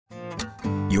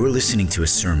You're listening to a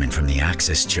sermon from the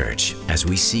Access Church as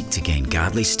we seek to gain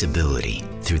godly stability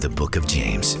through the book of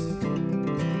James.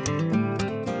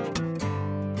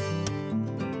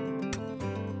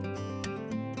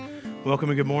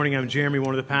 Welcome and good morning. I'm Jeremy,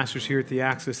 one of the pastors here at the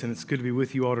Access, and it's good to be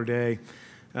with you all today.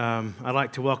 I'd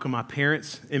like to welcome my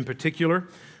parents in particular,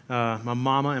 my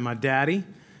mama and my daddy.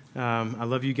 I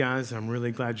love you guys. I'm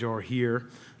really glad you are here.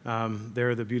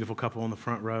 They're the beautiful couple on the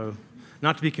front row.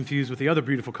 Not to be confused with the other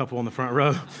beautiful couple on the front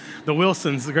row, the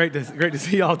Wilsons. Great to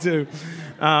see y'all too.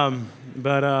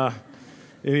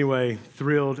 Anyway,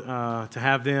 thrilled to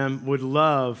have them. Would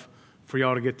love for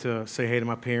y'all to get to say hey to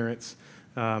my parents.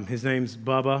 His name's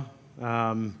Bubba.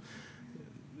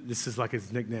 This is like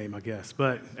his nickname, I guess,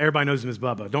 but everybody knows him as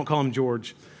Bubba. Don't call him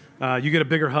George. You get a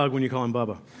bigger hug when you call him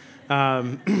Bubba.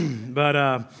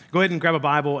 Go ahead and grab a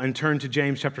Bible and turn to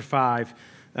James chapter 5.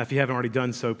 If you haven't already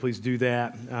done so, please do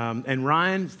that. And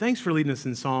Ryan, thanks for leading us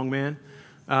in song, man.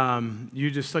 You're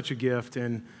just such a gift.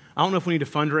 And I don't know if we need to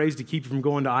fundraise to keep you from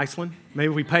going to Iceland. Maybe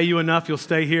if we pay you enough, you'll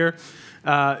stay here.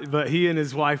 But he and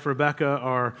his wife, Rebecca,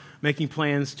 are making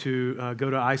plans to go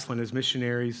to Iceland as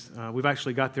missionaries. We've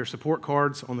actually got their support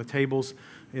cards on the tables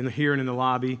here and in the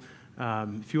lobby.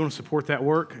 If you want to support that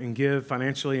work and give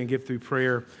financially and give through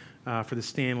prayer for the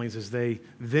Stanleys as they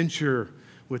venture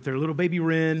with their little baby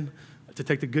Wren to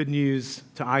take the good news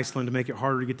to Iceland to make it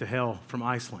harder to get to hell from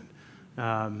Iceland.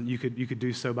 You could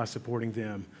do so by supporting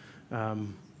them.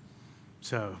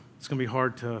 So it's going to be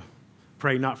hard to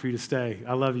pray not for you to stay.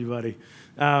 I love you, buddy.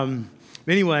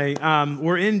 Anyway,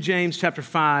 we're in James chapter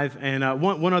 5, and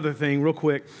one other thing real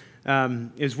quick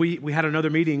is we had another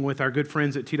meeting with our good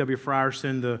friends at T.W.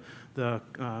 Frierson, the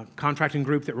contracting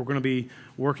group that we're going to be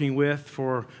working with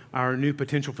for our new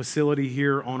potential facility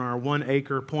here on our 1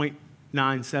 acre,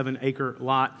 0.97 acre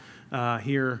lot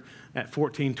here at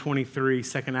 1423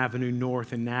 2nd Avenue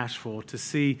North in Nashville to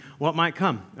see what might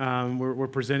come. We're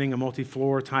presenting a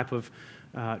multi-floor type of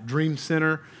dream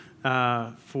center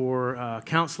for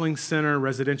counseling center,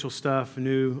 residential stuff,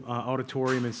 new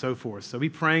auditorium, and so forth. So be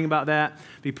praying about that.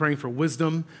 Be praying for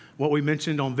wisdom. What we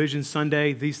mentioned on Vision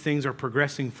Sunday, these things are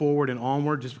progressing forward and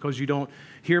onward. Just because you don't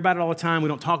hear about it all the time, we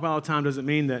don't talk about it all the time, doesn't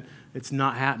mean that it's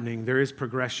not happening. There is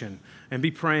progression. And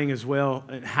be praying as well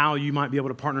at how you might be able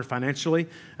to partner financially,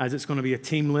 as it's going to be a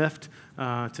team lift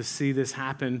to see this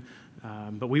happen.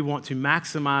 But we want to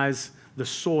maximize the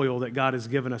soil that God has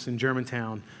given us in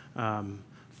Germantown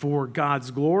for God's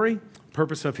glory,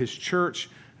 purpose of His church,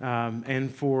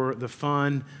 and for the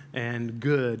fun and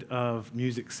good of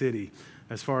Music City,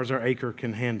 as far as our acre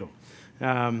can handle.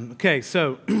 Okay,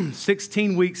 so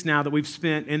 16 weeks now that we've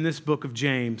spent in this book of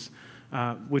James,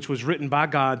 which was written by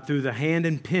God through the hand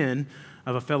and pen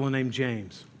of a fellow named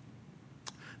James.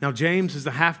 Now, James is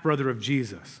the half-brother of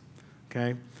Jesus,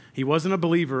 okay? He wasn't a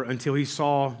believer until he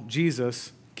saw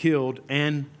Jesus killed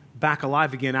and back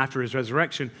alive again after his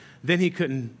resurrection. Then he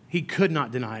could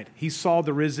not deny it. He saw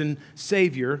the risen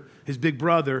Savior, his big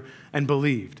brother, and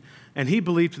believed. And he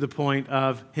believed to the point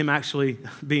of him actually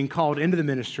being called into the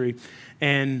ministry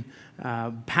and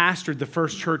pastored the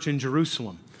first church in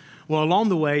Jerusalem. Well, along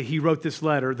the way, he wrote this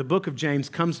letter. The book of James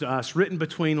comes to us written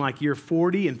between like year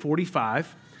 40 and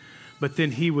 45, but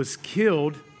then he was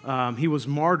killed. He was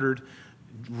martyred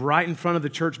right in front of the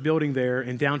church building there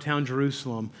in downtown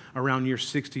Jerusalem around year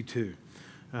 62.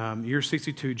 Year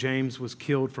 62, James was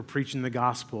killed for preaching the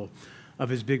gospel of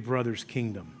his big brother's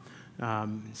kingdom.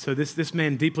 So this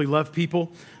man deeply loved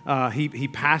people. He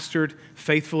pastored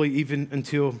faithfully even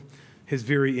until his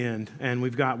very end. And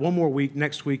we've got one more week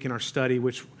next week in our study,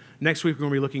 which next week we're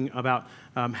going to be looking about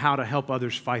how to help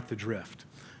others fight the drift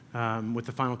with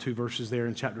the final 2 verses there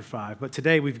in chapter 5. But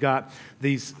today we've got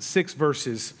these 6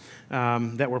 verses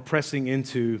that we're pressing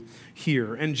into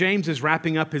here. And James is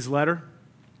wrapping up his letter.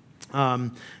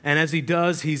 And as he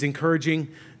does, he's encouraging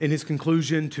in his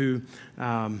conclusion to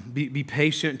be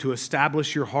patient, to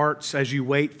establish your hearts as you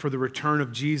wait for the return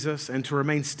of Jesus, and to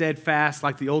remain steadfast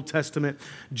like the Old Testament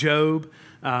Job.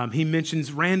 He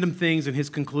mentions random things in his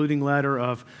concluding letter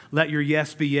of let your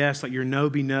yes be yes, let your no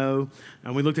be no.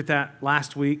 And we looked at that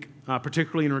last week,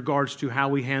 particularly in regards to how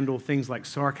we handle things like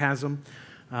sarcasm.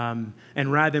 And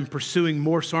rather than pursuing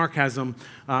more sarcasm,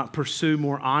 pursue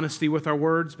more honesty with our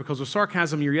words. Because with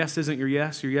sarcasm, your yes isn't your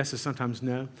yes. Your yes is sometimes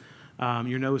no.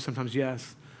 Your no is sometimes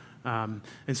yes. And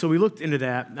so we looked into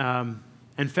that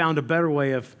and found a better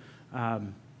way of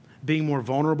being more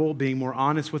vulnerable, being more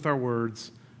honest with our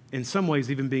words, in some ways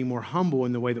even being more humble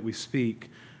in the way that we speak,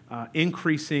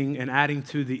 increasing and adding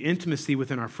to the intimacy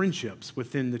within our friendships,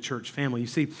 within the church family. You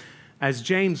see, as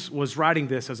James was writing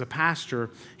this as a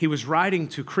pastor, he was writing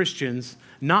to Christians,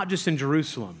 not just in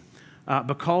Jerusalem,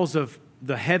 because of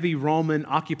the heavy Roman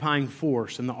occupying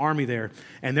force and the army there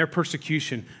and their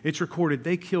persecution, it's recorded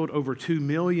they killed over 2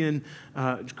 million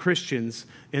Christians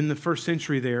in the first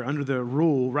century there under the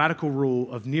radical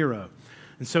rule of Nero.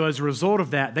 And so as a result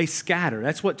of that, they scatter.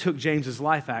 That's what took James's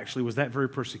life, actually, was that very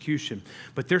persecution.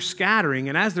 But they're scattering,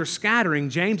 and as they're scattering,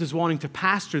 James is wanting to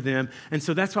pastor them, and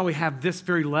so that's why we have this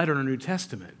very letter in the New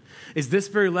Testament, is this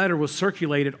very letter was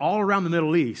circulated all around the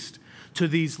Middle East to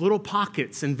these little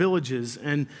pockets and villages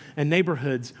and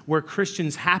neighborhoods where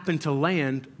Christians happened to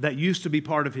land that used to be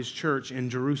part of his church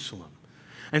in Jerusalem.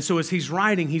 And so as he's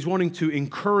writing, he's wanting to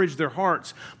encourage their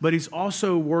hearts, but he's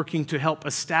also working to help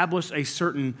establish a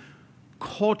certain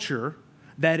culture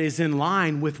that is in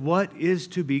line with what is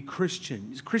to be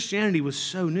Christian. Christianity was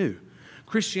so new.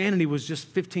 Christianity was just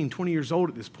 15, 20 years old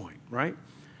at this point, right?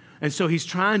 And so he's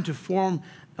trying to form,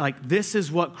 like, this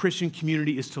is what Christian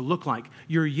community is to look like.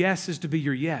 Your yes is to be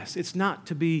your yes. It's not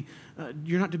to be,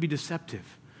 you're not to be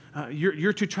deceptive.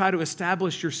 You're to try to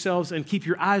establish yourselves and keep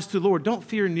your eyes to the Lord. Don't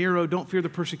fear Nero. Don't fear the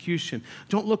persecution.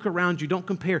 Don't look around you. Don't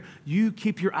compare. You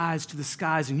keep your eyes to the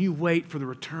skies and you wait for the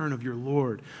return of your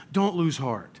Lord. Don't lose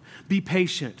heart. Be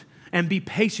patient, and be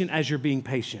patient as you're being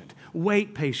patient.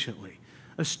 Wait patiently.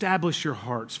 Establish your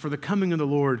hearts, for the coming of the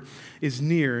Lord is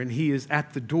near and he is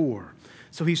at the door.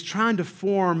 So he's trying to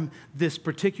form this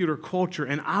particular culture,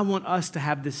 and I want us to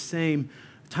have this same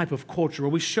type of culture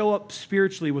where we show up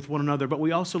spiritually with one another, but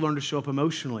we also learn to show up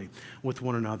emotionally with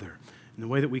one another in the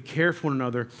way that we care for one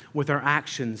another with our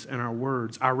actions and our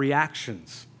words, our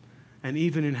reactions, and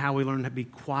even in how we learn to be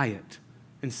quiet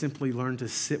and simply learn to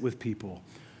sit with people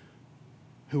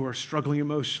who are struggling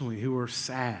emotionally, who are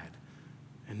sad,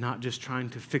 and not just trying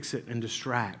to fix it and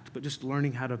distract, but just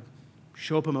learning how to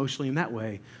show up emotionally in that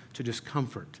way to just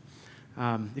comfort.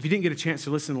 If you didn't get a chance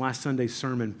to listen to last Sunday's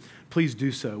sermon, please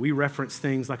do so. We reference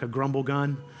things like a grumble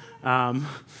gun and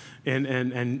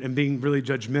being really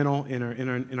judgmental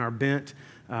in our bent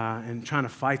and trying to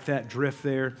fight that drift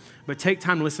there. But take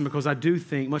time to listen, because I do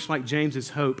think, much like James's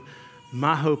hope,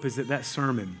 my hope is that that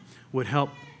sermon would help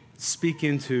speak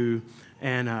into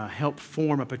and help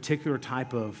form a particular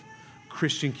type of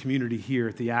Christian community here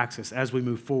at the Axis as we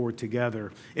move forward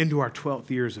together into our 12th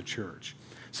years of church.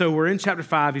 So we're in chapter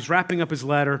 5. He's wrapping up his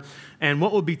letter. And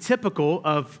what would be typical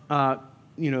of,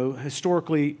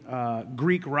 historically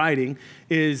Greek writing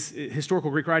is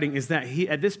that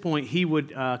at this point, he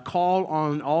would call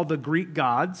on all the Greek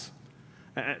gods,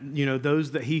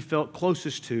 those that he felt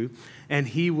closest to, and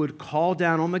he would call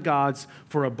down on the gods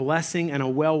for a blessing and a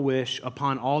well-wish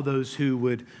upon all those who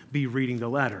would be reading the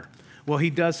letter. Well,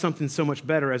 he does something so much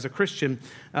better. As a Christian,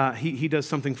 he does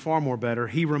something far more better.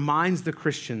 He reminds the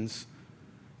Christians,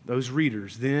 those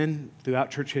readers, then throughout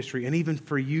church history, and even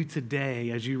for you today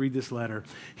as you read this letter,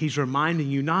 he's reminding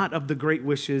you not of the great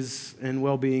wishes and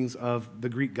well-beings of the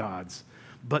Greek gods,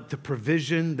 but the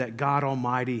provision that God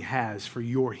Almighty has for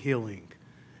your healing.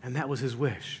 And that was his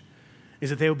wish, is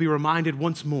that they will be reminded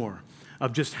once more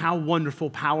of just how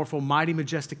wonderful, powerful, mighty,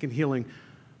 majestic, and healing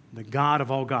the God of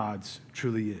all gods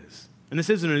truly is. And this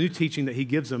isn't a new teaching that he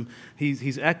gives them.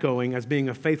 He's echoing, as being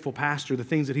a faithful pastor, the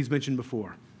things that he's mentioned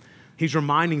before. He's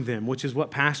reminding them, which is what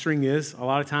pastoring is. A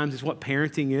lot of times it's what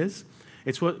parenting is.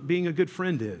 It's what being a good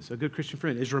friend is, a good Christian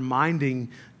friend, is reminding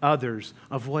others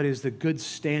of what is the good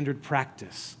standard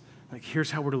practice. Like,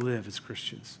 here's how we're to live as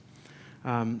Christians.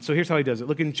 So here's how he does it.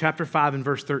 Look in chapter 5 and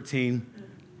verse 13.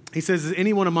 He says, is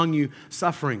anyone among you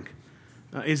suffering?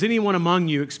 Is anyone among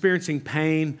you experiencing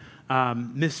pain,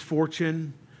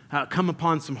 misfortune, come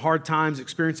upon some hard times,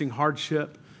 experiencing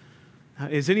hardship?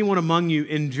 Is anyone among you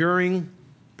enduring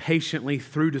patiently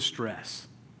through distress?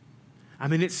 I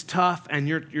mean, it's tough, and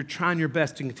you're trying your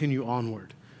best to continue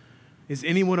onward. Is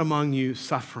anyone among you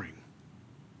suffering?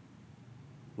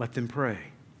 Let them pray.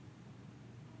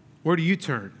 Where do you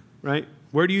turn, right?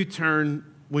 Where do you turn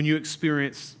when you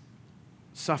experience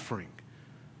suffering?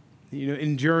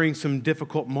 Enduring some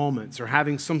difficult moments, or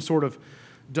having some sort of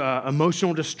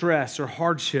emotional distress or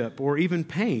hardship, or even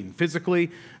pain,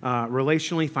 physically,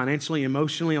 relationally, financially,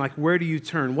 emotionally. Like, where do you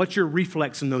turn? What's your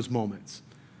reflex in those moments,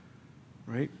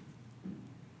 right?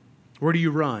 Where do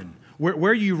you run?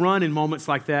 Where you run in moments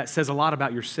like that says a lot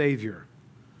about your Savior,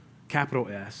 capital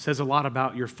S, says a lot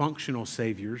about your functional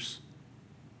saviors,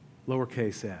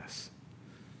 lowercase s.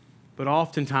 But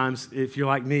oftentimes, if you're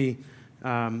like me,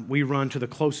 we run to the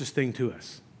closest thing to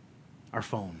us, our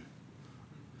phone.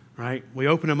 Right? We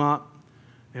open them up,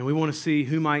 and we want to see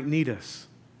who might need us.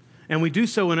 And we do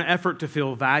so in an effort to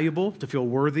feel valuable, to feel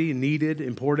worthy, needed,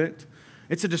 important.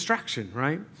 It's a distraction,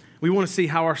 right? We want to see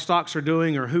how our stocks are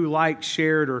doing, or who liked,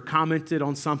 shared, or commented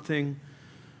on something.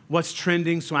 what's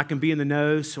trending so I can be in the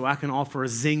know, so I can offer a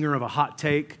zinger of a hot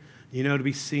take, to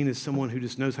be seen as someone who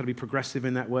just knows how to be progressive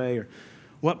in that way? Or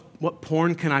what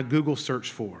porn can I Google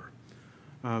search for?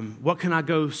 What can I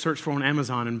go search for on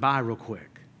Amazon and buy real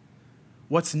quick?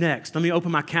 What's next? Let me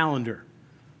open my calendar,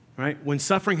 right? When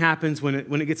suffering happens, when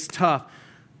it gets tough,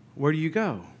 where do you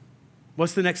go?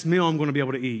 What's the next meal I'm going to be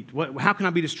able to eat? How can I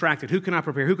be distracted? Who can I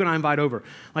prepare? Who can I invite over?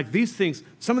 Like these things,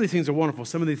 some of these things are wonderful.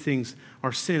 Some of these things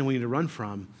are sin we need to run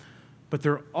from. But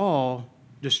they're all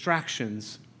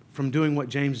distractions from doing what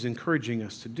James is encouraging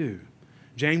us to do.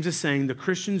 James is saying the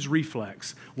Christian's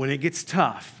reflex when it gets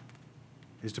tough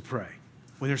is to pray.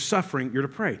 When there's suffering, you're to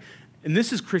pray. And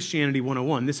this is Christianity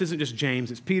 101. This isn't just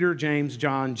James. It's Peter, James,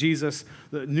 John, Jesus,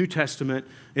 the New Testament.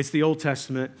 It's the Old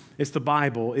Testament. It's the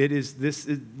Bible.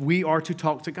 We are to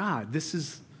talk to God. This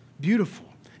is beautiful.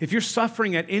 If you're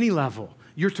suffering at any level,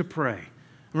 you're to pray.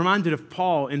 I'm reminded of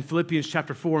Paul in Philippians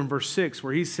chapter 4 and verse 6,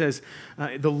 where he says,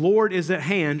 the Lord is at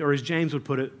hand, or as James would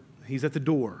put it, he's at the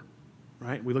door,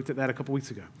 right? We looked at that a couple weeks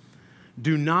ago.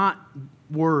 Do not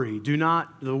worry.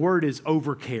 The word is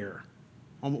overcare.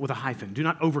 With a hyphen. Do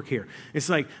not overcare. It's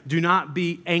like, do not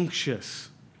be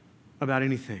anxious about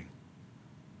anything.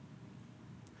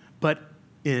 But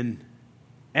in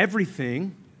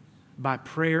everything, by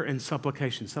prayer and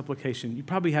supplication. Supplication, you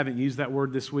probably haven't used that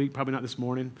word this week, probably not this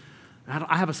morning.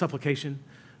 I have a supplication.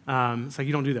 It's like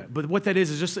you don't do that. But what that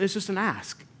is it's just an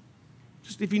ask.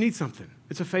 Just if you need something,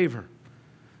 it's a favor.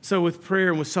 So with prayer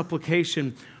and with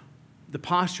supplication, the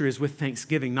posture is with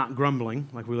thanksgiving, not grumbling,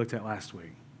 like we looked at last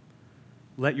week.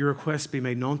 Let your requests be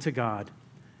made known to God.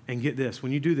 And get this,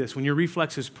 when you do this, when your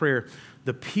reflex is prayer,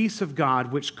 the peace of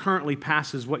God, which currently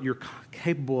passes what you're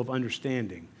capable of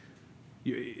understanding,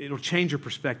 it'll change your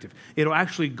perspective. It'll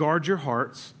actually guard your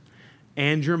hearts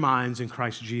and your minds in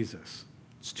Christ Jesus.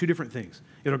 It's two different things.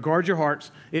 It'll guard your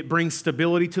hearts. It brings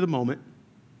stability to the moment.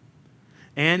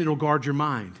 And it'll guard your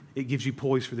mind. It gives you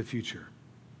poise for the future.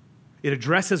 It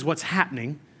addresses what's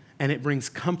happening, and it brings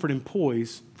comfort and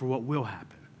poise for what will happen.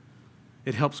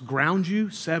 It helps ground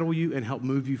you, settle you, and help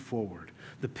move you forward.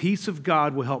 The peace of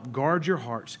God will help guard your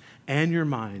hearts and your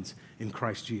minds in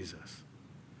Christ Jesus.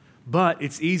 But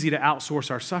it's easy to outsource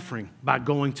our suffering by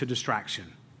going to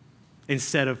distraction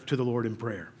instead of to the Lord in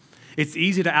prayer. It's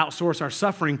easy to outsource our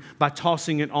suffering by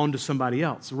tossing it on to somebody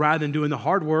else rather than doing the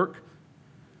hard work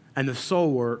and the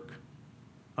soul work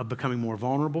of becoming more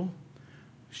vulnerable,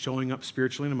 showing up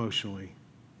spiritually and emotionally,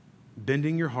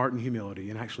 bending your heart in humility,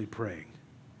 and actually praying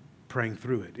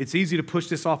through it. It's easy to push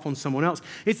this off on someone else.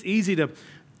 It's easy to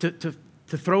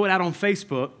throw it out on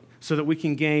Facebook so that we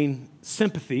can gain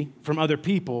sympathy from other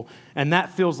people, and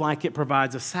that feels like it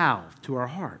provides a salve to our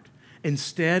heart,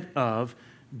 instead of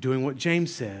doing what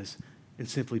James says and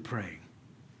simply praying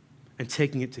and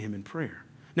taking it to him in prayer.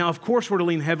 Now, of course, we're to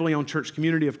lean heavily on church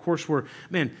community. Of course,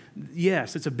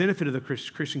 yes, it's a benefit of the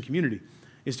Christian community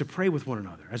is to pray with one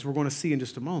another, as we're going to see in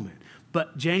just a moment.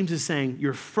 But James is saying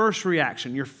your first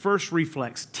reaction, your first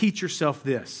reflex, teach yourself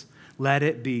this. Let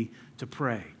it be to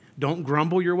pray. Don't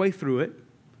grumble your way through it.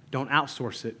 Don't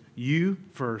outsource it. You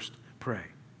first pray.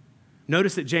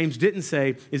 Notice that James didn't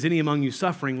say, is any among you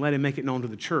suffering? Let him make it known to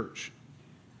the church.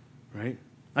 Right?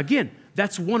 Again,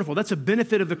 that's wonderful. That's a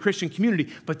benefit of the Christian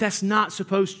community, but that's not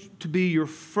supposed to be your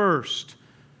first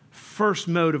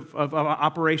mode of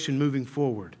operation moving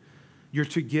forward. You're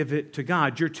to give it to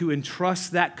God. You're to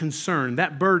entrust that concern,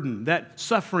 that burden, that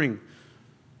suffering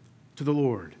to the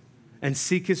Lord and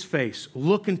seek his face.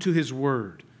 Look into his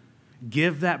word.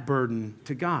 Give that burden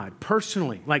to God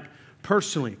personally,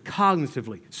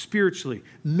 cognitively, spiritually,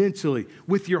 mentally,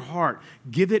 with your heart.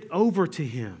 Give it over to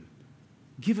him.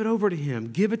 Give it over to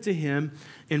him. Give it to him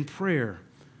in prayer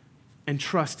and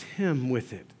trust him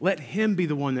with it. Let him be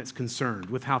the one that's concerned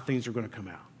with how things are going to come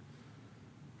out.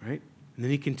 Right? And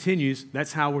then he continues,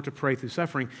 that's how we're to pray through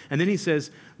suffering. And then he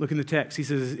says, look in the text, he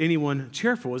says, is anyone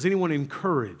cheerful? Is anyone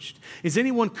encouraged? Is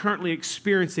anyone currently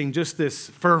experiencing just this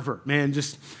fervor,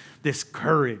 just this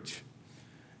courage?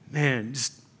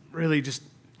 Just really just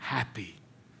happy.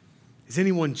 Is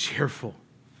anyone cheerful?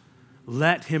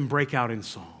 Let him break out in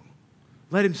song.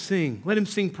 Let him sing. Let him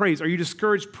sing praise. Are you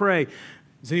discouraged? Pray.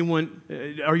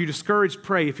 Are you discouraged?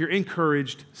 Pray. If you're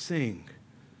encouraged, sing.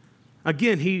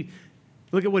 Again,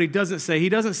 look at what he doesn't say. He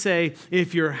doesn't say,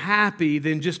 if you're happy,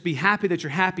 then just be happy that you're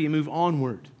happy and move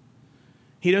onward.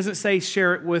 He doesn't say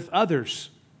share it with others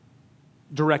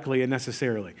directly and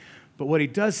necessarily. But what he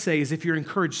does say is if you're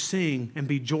encouraged, sing and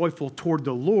be joyful toward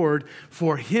the Lord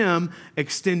for him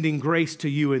extending grace to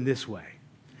you in this way.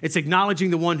 It's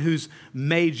acknowledging the one who's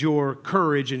made your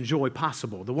courage and joy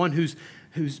possible, the one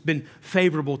who's been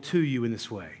favorable to you in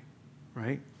this way,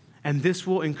 right? And this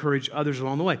will encourage others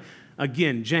along the way.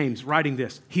 Again, James writing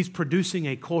this, he's producing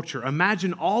a culture.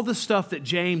 Imagine all the stuff that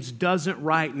James doesn't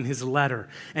write in his letter,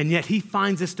 and yet he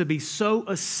finds this to be so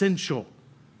essential.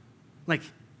 Like,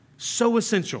 so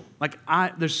essential. Like,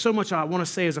 there's so much I want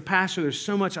to say as a pastor. There's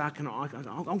so much I'm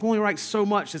going to write so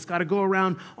much that's got to go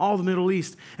around all the Middle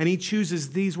East. And he chooses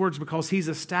these words because he's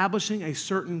establishing a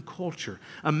certain culture.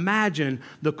 Imagine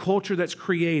the culture that's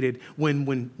created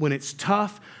when it's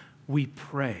tough, we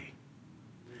pray.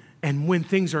 And when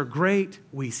things are great,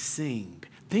 we sing.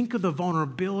 Think of the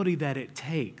vulnerability that it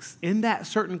takes in that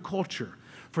certain culture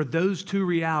for those two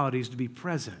realities to be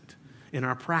present in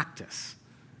our practice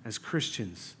as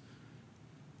Christians.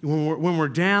 When we're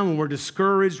down, when we're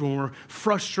discouraged, when we're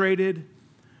frustrated,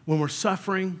 when we're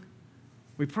suffering,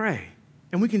 we pray.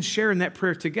 And we can share in that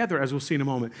prayer together, as we'll see in a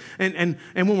moment. And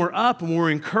when we're up and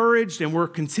we're encouraged and we're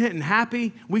content and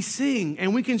happy, we sing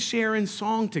and we can share in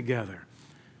song together.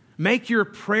 Make your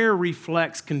prayer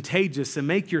reflex contagious and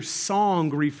make your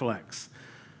song reflex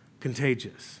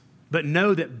contagious. But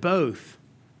know that both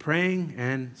praying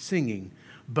and singing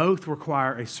both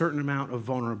require a certain amount of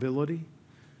vulnerability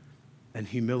and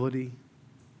humility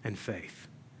and faith.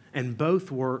 And both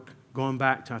work, going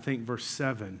back to, I think, verse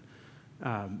 7,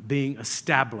 being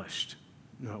established.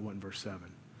 No, it wasn't verse 7.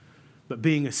 But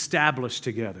being established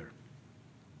together.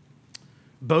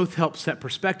 Both help set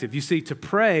perspective. You see, to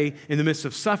pray in the midst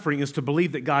of suffering is to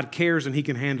believe that God cares and he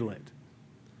can handle it.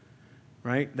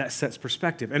 Right? That sets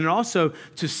perspective. And also,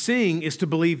 to sing is to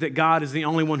believe that God is the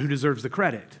only one who deserves the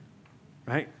credit.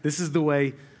 Right? This is the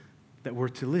way that we're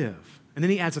to live. And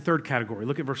then he adds a third category.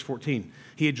 Look at verse 14.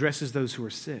 He addresses those who are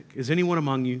sick. Is anyone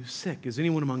among you sick? Is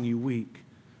anyone among you weak?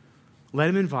 Let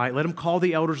him call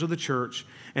the elders of the church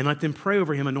and let them pray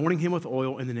over him, anointing him with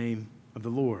oil in the name of the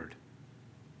Lord.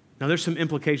 Now, there's some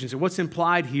implications. And what's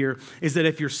implied here is that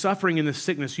if you're suffering in this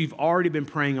sickness, you've already been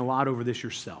praying a lot over this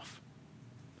yourself.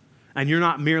 And you're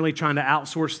not merely trying to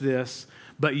outsource this,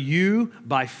 but you,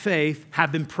 by faith,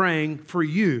 have been praying for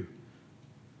you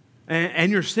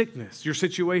and your sickness, your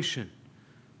situation.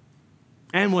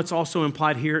 And what's also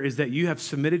implied here is that you have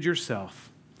submitted yourself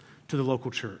to the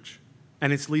local church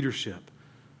and its leadership.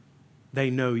 They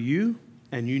know you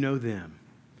and you know them.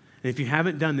 And if you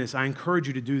haven't done this, I encourage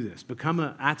you to do this. Become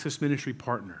an Access Ministry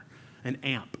partner. An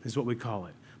AMP is what we call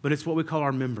it. But it's what we call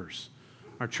our members,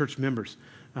 our church members.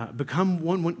 Become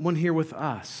one here with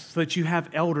us so that you have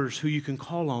elders who you can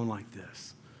call on like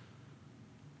this.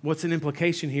 What's an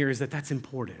implication here is that that's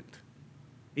important,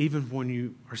 even when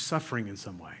you are suffering in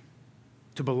some way,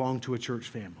 to belong to a church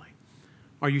family.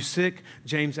 Are you sick?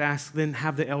 James asks, then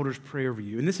have the elders pray over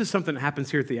you. And this is something that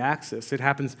happens here at the Access. It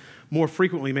happens more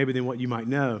frequently maybe than what you might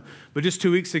know. But just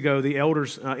 2 weeks ago, the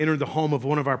elders entered the home of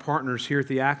one of our partners here at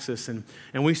the Access, and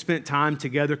we spent time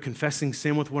together confessing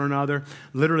sin with one another,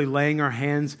 literally laying our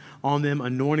hands on them,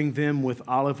 anointing them with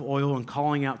olive oil, and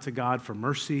calling out to God for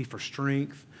mercy, for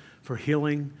strength, for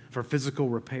healing, for physical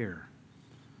repair.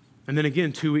 And then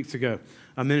again, 2 weeks ago,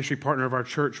 a ministry partner of our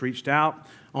church reached out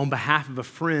on behalf of a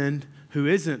friend who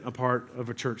isn't a part of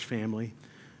a church family,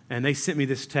 and they sent me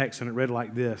this text, and it read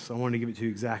like this. I wanted to give it to you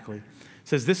exactly. It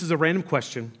says, this is a random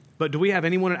question, but do we have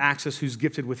anyone at Access who's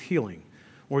gifted with healing?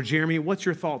 Or Jeremy, what's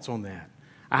your thoughts on that?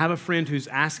 I have a friend who's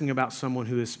asking about someone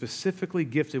who is specifically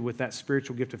gifted with that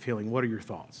spiritual gift of healing. What are your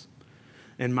thoughts?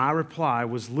 And my reply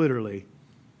was literally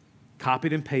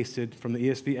copied and pasted from the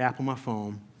ESV app on my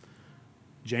phone,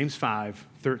 James 5,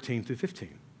 13 through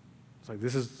 15. It's like,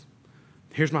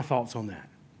 here's my thoughts on that,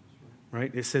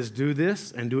 right? It says do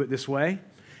this and do it this way.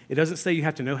 It doesn't say you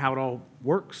have to know how it all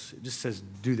works. It just says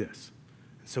do this.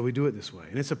 And so we do it this way.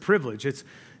 And it's a privilege.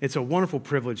 It's a wonderful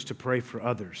privilege to pray for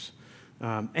others.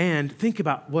 And think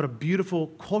about what a beautiful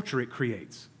culture it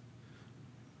creates,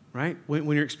 right? When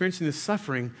you're experiencing this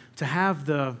suffering, to have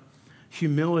the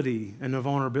humility and the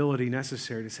vulnerability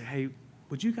necessary to say, hey,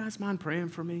 would you guys mind praying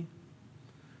for me?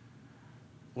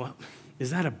 Well,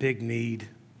 is that a big need?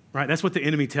 Right? That's what the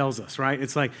enemy tells us, right?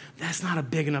 It's like, that's not a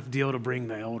big enough deal to bring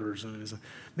the elders. And it's like,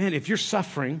 man, if you're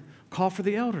suffering, call for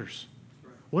the elders.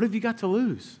 What have you got to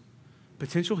lose?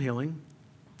 Potential healing,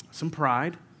 some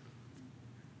pride,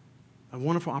 a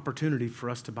wonderful opportunity for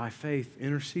us to, by faith,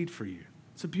 intercede for you.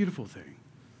 It's a beautiful thing.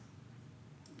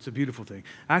 It's a beautiful thing.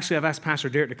 Actually, I've asked Pastor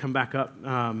Derek to come back up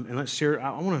and let's share.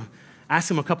 I want to ask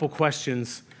him a couple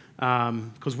questions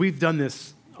because we've done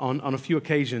this on a few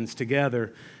occasions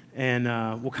together, and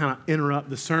we'll kind of interrupt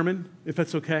the sermon, if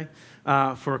that's okay,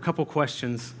 for a couple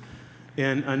questions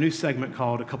in a new segment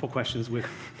called A Couple Questions with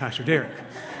Pastor Derek.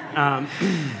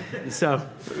 So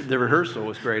the rehearsal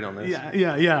was great on this.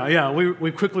 Yeah.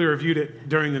 We quickly reviewed it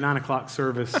during the 9 o'clock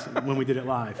service when we did it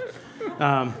live.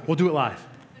 We'll do it live.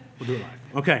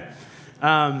 Okay.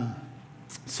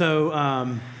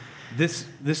 This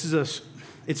is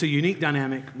it's a unique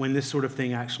dynamic when this sort of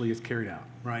thing actually is carried out,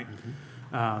 right?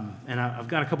 Mm-hmm. And I've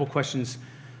got a couple questions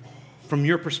from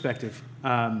your perspective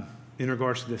in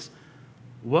regards to this.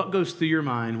 What goes through your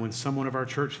mind when someone of our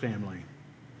church family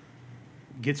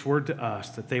gets word to us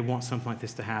that they want something like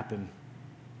this to happen?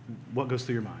 What goes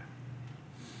through your mind?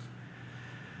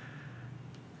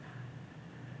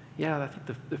 Yeah, I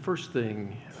think the first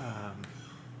thing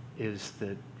is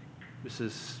that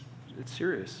it's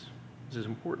serious. This is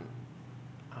important.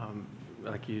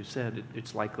 Like you said,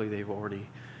 it's likely they've already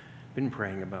been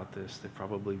praying about this. They've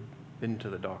probably been to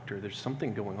the doctor. There's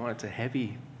something going on. It's a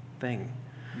heavy thing.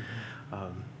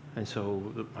 Mm-hmm. And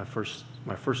so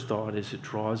my first thought is it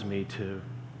draws me to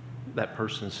that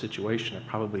person's situation. I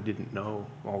probably didn't know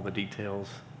all the details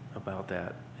about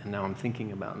that. And now I'm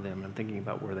thinking about them. I'm thinking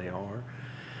about where they are.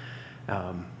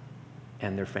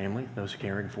 And their family, those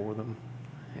caring for them.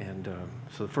 And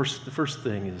so the first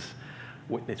thing is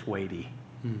it's weighty.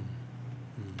 Mm. Mm.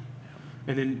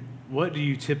 And then what do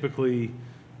you typically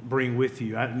bring with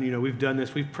you? We've done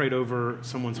this. We've prayed over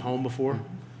someone's home before,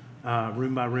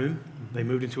 room by room. Mm-hmm. They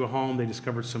moved into a home. They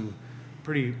discovered some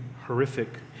pretty horrific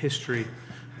history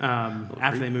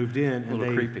after they moved in. A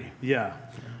little creepy. Yeah.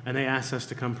 And they asked us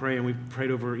to come pray, and we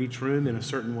prayed over each room in a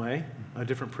certain way, a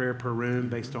different prayer per room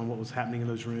based on what was happening in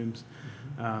those rooms.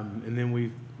 And then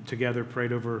we together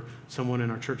prayed over someone in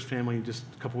our church family just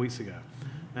a couple weeks ago.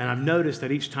 And I've noticed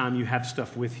that each time you have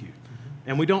stuff with you.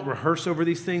 And we don't rehearse over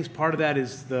these things. Part of that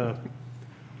is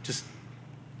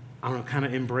kind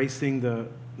of embracing the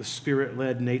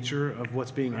Spirit-led nature of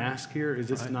what's being asked here.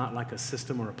 It's not like a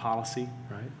system or a policy.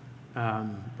 Right.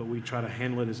 But we try to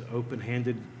handle it as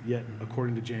open-handed, yet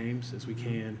according to James, as we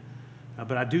can.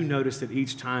 But I do notice that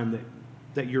each time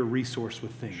that you're resourced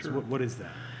with things. Sure. What is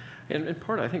that? And I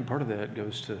think part of that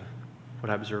goes to what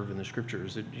I observe in the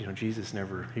scriptures. That Jesus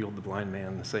never healed the blind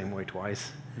man the same way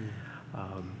twice.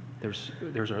 There's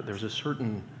a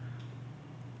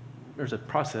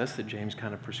process that James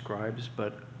kind of prescribes,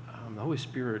 but the Holy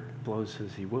Spirit blows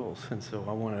as He wills, and so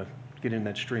I want to get in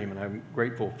that stream, and I'm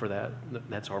grateful for that.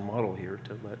 That's our model here,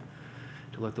 to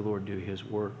let the Lord do His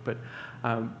work. But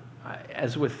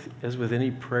as with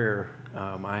any prayer,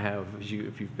 I have,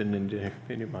 if you've been into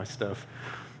any of my stuff,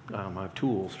 I have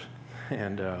tools,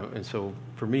 and so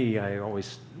for me, I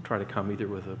always try to come either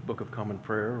with a book of common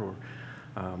prayer or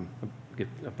get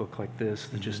a book like this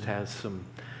that just has some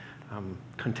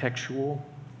contextual.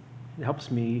 It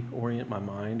helps me orient my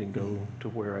mind and go to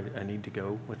where I need to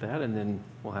go with that, and then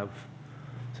we'll have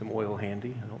some oil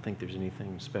handy. I don't think there's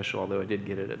anything special, although I did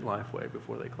get it at Lifeway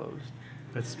before they closed.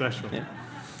 That's special. Yeah.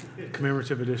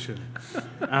 Commemorative edition.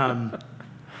 And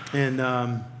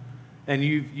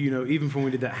you even when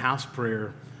we did that house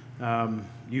prayer,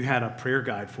 you had a prayer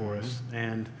guide for us,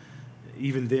 and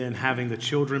even then having the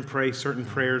children pray certain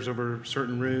prayers over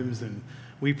certain rooms, and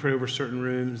we pray over certain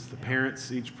rooms. The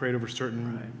parents each prayed over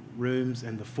certain rooms,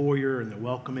 and the foyer and the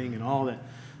welcoming and all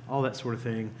that sort of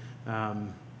thing.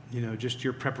 Just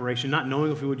your preparation, not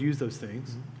knowing if we would use those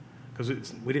things, because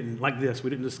we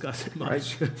didn't discuss it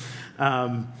much.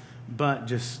 Right. But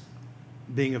just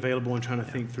being available and trying to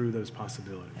think through those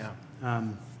possibilities. Yeah.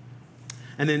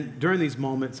 And then during these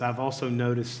moments, I've also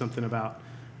noticed something about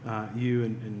you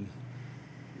and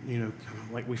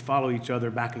like we follow each other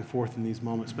back and forth in these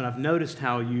moments. But I've noticed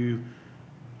how you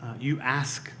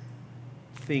ask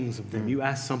things of them. You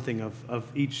ask something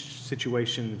of each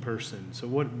situation and person. So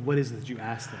what is it that you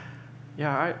ask them?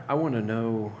 Yeah, I want to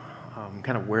know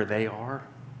kind of where they are.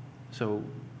 So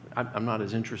I'm not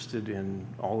as interested in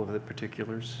all of the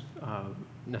particulars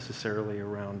necessarily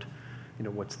around,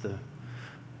 what's the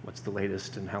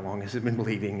latest and how long has it been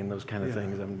bleeding and those kind of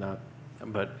things. I'm not,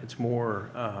 but it's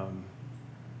more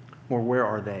where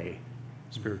are they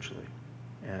spiritually,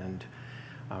 and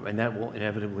that will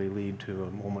inevitably lead to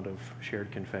a moment of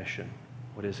shared confession.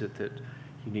 What is it that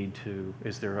you need to?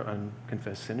 Is there an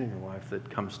unconfessed sin in your life that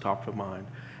comes top of mind?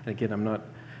 And again, I'm not,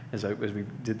 as we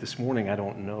did this morning. I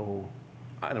don't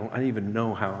even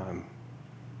know how I'm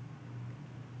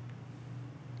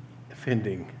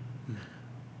offending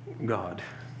God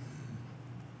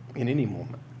in any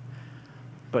moment.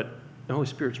 But the Holy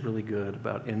Spirit's really good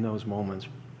about, in those moments,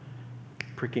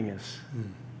 pricking us.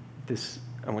 This,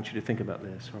 I want you to think about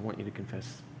this, or I want you to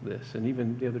confess this. And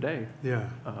even the other day, I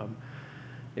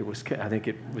think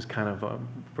it was kind of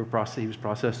he was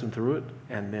processing through it,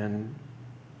 and then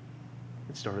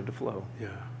it started to flow. Yeah.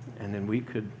 And then we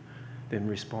could then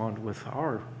respond with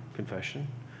our confession.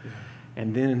 Yeah.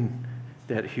 And then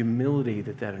that humility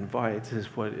that invites is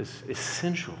what is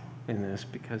essential in this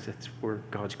because it's where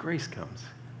God's grace comes.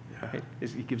 Yeah. Right?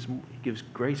 He gives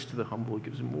grace to the humble. He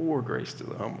gives more grace to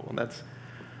the humble, and that's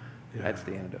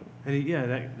the antidote. And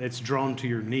it's drawn to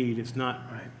your need. It's not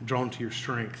drawn to your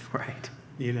strength. Right.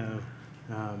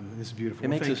 It's beautiful. It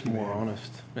makes us more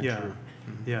honest and true.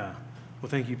 Mm-hmm. Yeah. Well,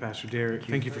 thank you, Pastor Derek.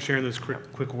 Thank you for sharing those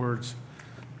quick words.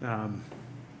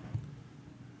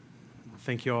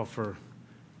 Thank you all for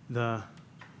the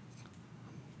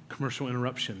commercial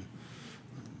interruption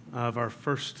of our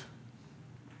first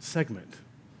segment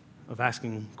of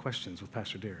asking questions with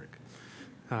Pastor Derek.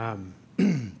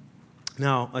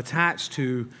 Now, attached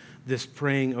to this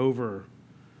praying over,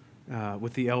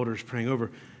 with the elders praying over,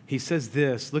 he says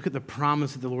this. Look at the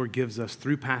promise that the Lord gives us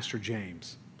through Pastor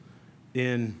James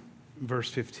in verse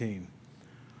 15.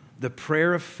 The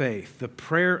prayer of faith, the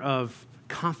prayer of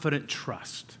confident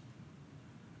trust,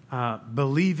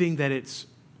 believing that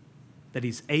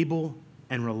he's able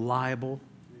and reliable,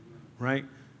 right?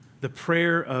 The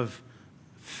prayer of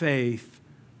faith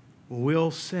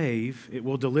will save, it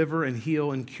will deliver and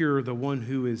heal and cure the one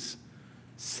who is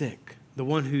sick, the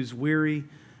one who's weary,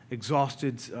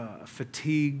 exhausted,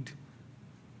 fatigued,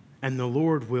 and the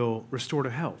Lord will restore to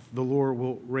health. The Lord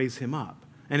will raise him up.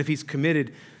 And if he's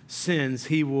committed sins,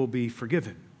 he will be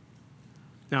forgiven.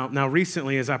 Now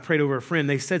recently, as I prayed over a friend,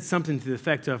 they said something to the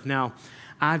effect of,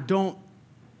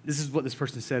 this is what this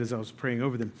person said as I was praying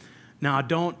over them. Now, I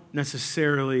don't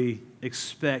necessarily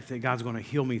expect that God's going to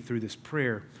heal me through this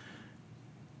prayer.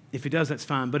 If he does, that's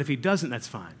fine. But if he doesn't, that's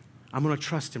fine. I'm going to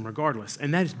trust him regardless.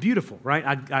 And that is beautiful, right?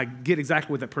 I get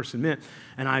exactly what that person meant,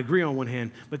 and I agree on one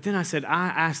hand. But then I said, I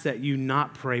ask that you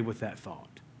not pray with that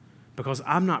thought, because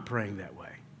I'm not praying that way.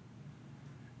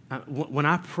 When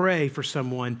I pray for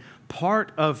someone,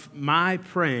 part of my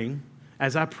praying,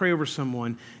 as I pray over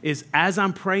someone, is as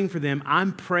I'm praying for them,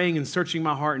 I'm praying and searching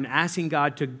my heart and asking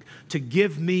God to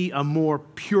give me a more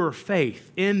pure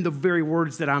faith in the very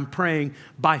words that I'm praying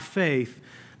by faith,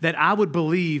 that I would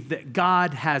believe that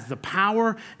God has the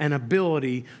power and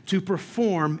ability to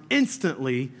perform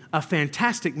instantly a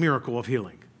fantastic miracle of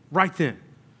healing right then.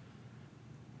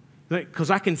 Because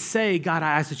I can say, God,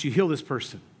 I ask that you heal this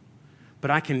person, but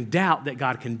I can doubt that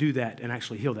God can do that and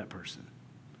actually heal that person.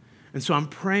 And so I'm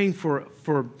praying for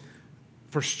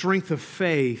strength of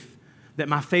faith, that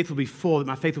my faith will be full, that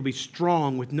my faith will be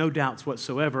strong with no doubts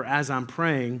whatsoever. As I'm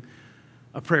praying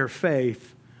a prayer of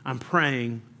faith, I'm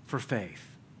praying for faith.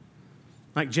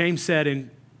 Like James said in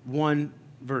 1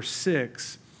 verse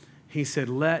 6, he said,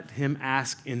 let him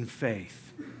ask in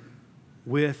faith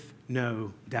with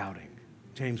no doubting.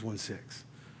 James 1:6.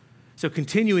 So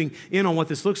continuing in on what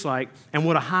this looks like and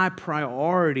what a high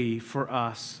priority for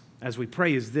us as we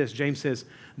pray is this. James says,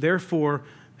 therefore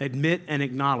admit and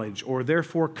acknowledge, or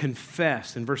therefore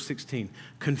confess, in verse 16,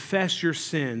 confess your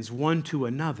sins one to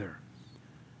another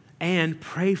and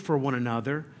pray for one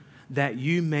another that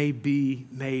you may be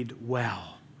made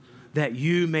well, that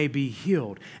you may be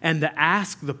healed. And the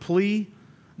ask, the plea,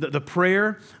 the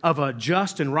prayer of a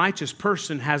just and righteous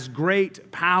person has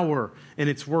great power in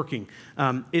its working.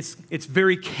 It's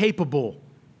very capable.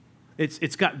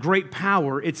 It's got great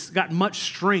power. It's got much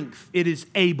strength. It is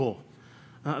able.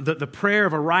 The prayer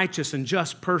of a righteous and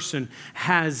just person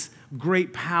has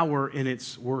great power in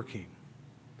its working.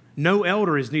 No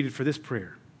elder is needed for this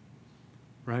prayer,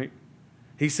 right?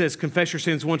 He says, confess your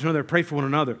sins one to another, pray for one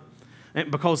another. And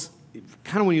because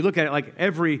kind of when you look at it, like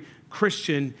every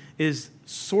Christian is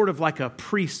sort of like a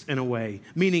priest in a way,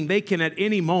 meaning they can at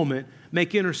any moment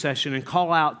make intercession and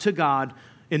call out to God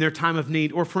in their time of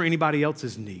need or for anybody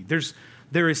else's need.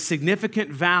 There is significant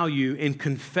value in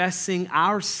confessing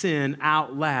our sin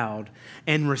out loud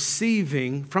and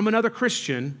receiving from another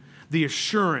Christian the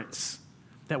assurance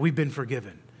that we've been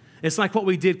forgiven. It's like what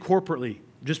we did corporately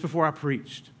just before I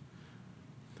preached.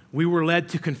 We were led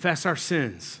to confess our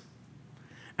sins,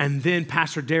 and then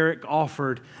Pastor Derek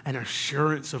offered an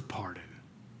assurance of pardon.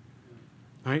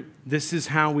 Right? This is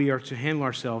how we are to handle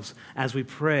ourselves as we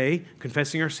pray,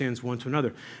 confessing our sins one to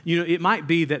another. You know, it might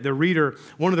be that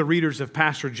one of the readers of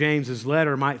Pastor James's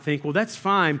letter might think, well, that's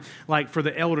fine, like for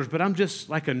the elders, but I'm just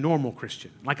like a normal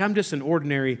Christian. Like I'm just an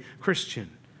ordinary Christian.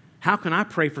 How can I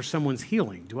pray for someone's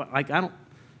healing? I'm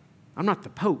not the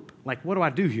Pope. Like, what do I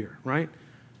do here, right?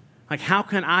 Like, how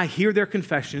can I hear their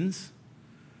confessions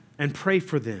and pray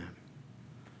for them?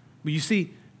 But you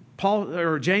see,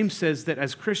 James says that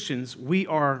as Christians, we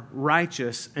are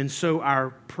righteous, and so our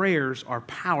prayers are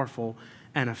powerful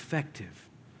and effective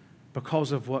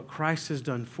because of what Christ has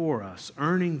done for us,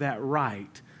 earning that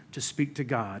right to speak to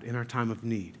God in our time of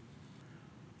need.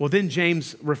 Well, then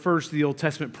James refers to the Old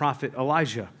Testament prophet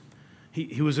Elijah.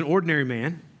 He was an ordinary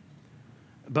man,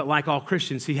 But like all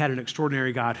Christians, he had an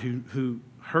extraordinary God who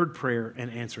heard prayer and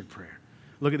answered prayer.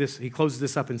 Look at this. He closes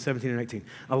this up in 17 and 18.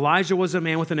 Elijah was a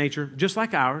man with a nature just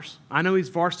like ours. I know he's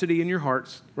varsity in your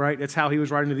hearts, right? That's how he was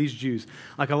writing to these Jews.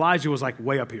 Like Elijah was like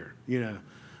way up here,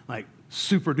 like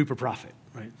super duper prophet,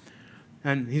 right?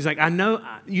 And he's like, I know,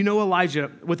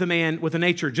 Elijah with a man with a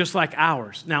nature just like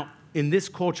ours. Now, in this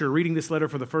culture, reading this letter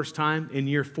for the first time in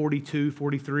year 42,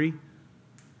 43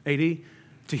 AD,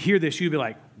 to hear this, you'd be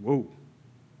like, whoa,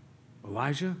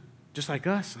 Elijah? Just like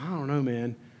us? I don't know,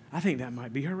 man. I think that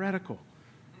might be heretical,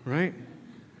 right?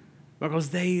 Because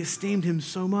they esteemed him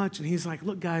so much. And he's like,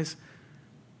 look, guys,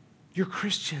 you're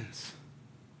Christians.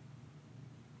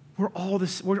 We're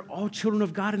all children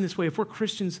of God in this way. If we're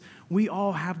Christians, we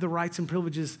all have the rights and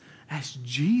privileges as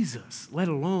Jesus, let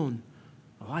alone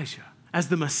Elijah, as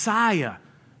the Messiah,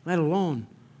 let alone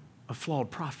a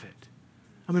flawed prophet.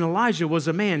 I mean, Elijah was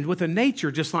a man with a nature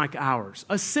just like ours,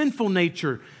 a sinful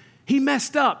nature. He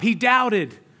messed up. He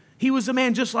doubted. He was a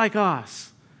man just like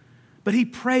us. But he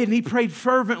prayed, and he prayed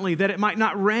fervently that it might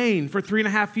not rain for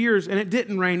 3.5 years, and it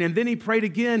didn't rain. And then he prayed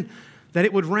again that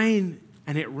it would rain,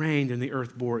 and it rained, and the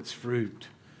earth bore its fruit.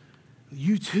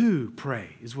 You too pray,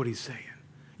 is what he's saying.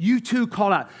 You too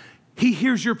call out. He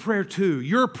hears your prayer too.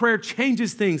 Your prayer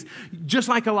changes things, just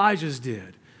like Elijah's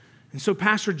did. And so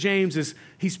Pastor James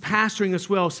he's pastoring us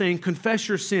well, saying, confess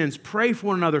your sins, pray for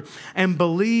one another, and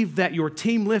believe that your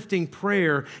team-lifting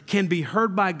prayer can be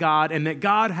heard by God, and that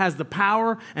God has the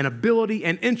power and ability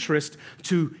and interest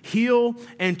to heal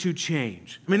and to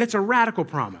change. I mean, that's a radical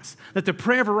promise, that the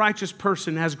prayer of a righteous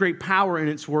person has great power in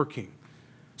its working.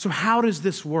 So how does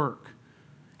this work?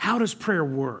 How does prayer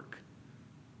work?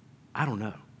 I don't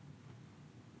know.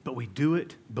 But we do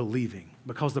it believing,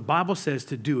 because the Bible says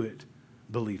to do it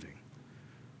believing.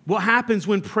 What happens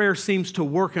when prayer seems to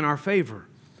work in our favor?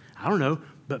 I don't know,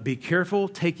 but be careful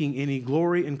taking any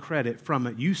glory and credit from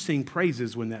it. You sing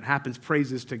praises when that happens,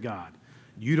 praises to God.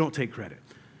 You don't take credit.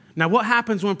 Now, what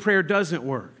happens when prayer doesn't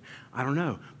work? I don't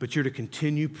know, but you're to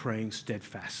continue praying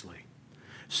steadfastly.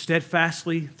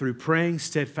 Steadfastly through praying,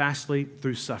 steadfastly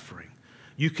through suffering.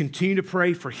 You continue to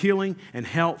pray for healing and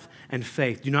health and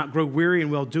faith. Do not grow weary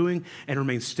in well-doing, and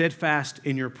remain steadfast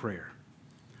in your prayer.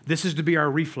 This is to be our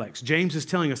reflex. James is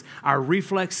telling us our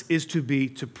reflex is to be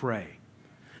to pray.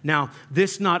 Now,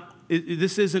 this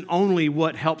isn't only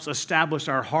what helps establish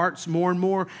our hearts more and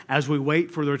more as we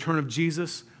wait for the return of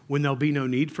Jesus, when there'll be no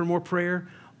need for more prayer.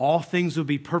 All things will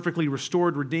be perfectly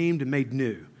restored, redeemed, and made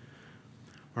new.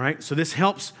 All right, so this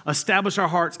helps establish our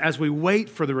hearts as we wait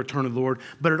for the return of the Lord,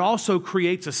 but it also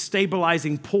creates a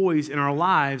stabilizing poise in our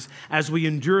lives as we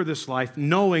endure this life,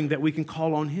 knowing that we can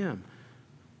call on Him.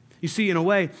 You see, in a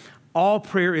way, all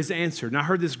prayer is answered. And I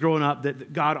heard this growing up,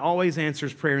 that God always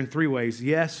answers prayer in 3 ways: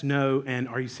 yes, no, and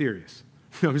are you serious?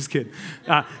 No, I'm just kidding.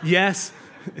 Yes,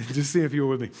 just seeing if you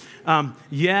were with me.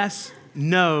 Yes,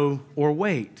 no, or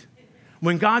wait.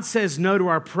 When God says no to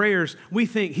our prayers, we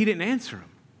think He didn't answer them.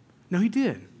 No, He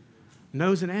did.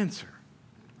 No's an answer.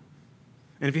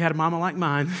 And if you had a mama like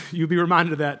mine, you'd be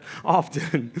reminded of that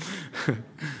often.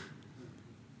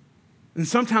 And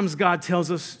sometimes God tells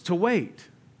us to wait,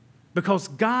 because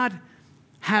God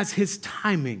has His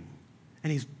timing,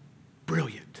 and He's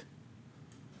brilliant.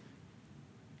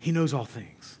 He knows all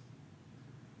things.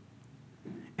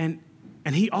 And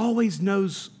He always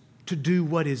knows to do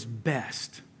what is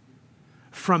best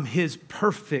from His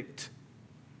perfect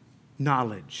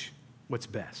knowledge, what's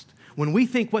best. When we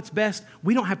think what's best,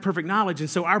 we don't have perfect knowledge, and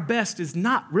so our best is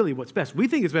not really what's best. We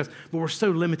think it's best, but we're so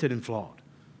limited and flawed.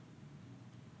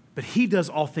 But He does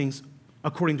all things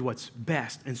according to what's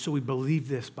best. And so we believe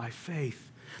this by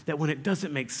faith, that when it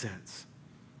doesn't make sense,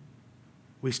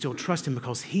 we still trust Him,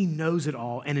 because He knows it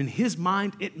all. And in His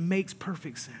mind, it makes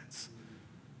perfect sense.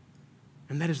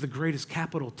 And that is the greatest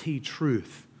capital T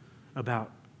truth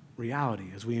about reality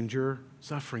as we endure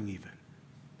suffering even.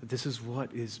 That this is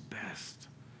what is best.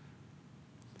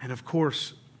 And of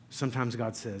course, sometimes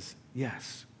God says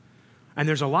yes. And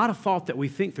there's a lot of thought that we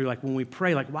think through, like when we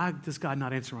pray, like, why does God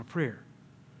not answer my prayer?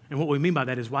 And what we mean by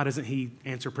that is, why doesn't He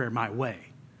answer prayer my way?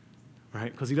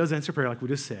 Right? Because He does answer prayer, like we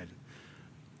just said.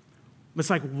 It's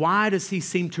like, why does He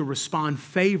seem to respond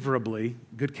favorably?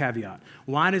 Good caveat.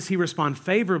 Why does He respond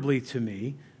favorably to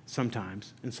me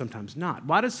sometimes and sometimes not?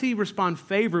 Why does He respond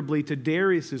favorably to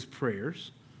Darius's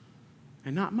prayers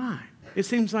and not mine? It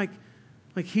seems like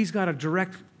He's got a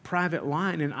direct private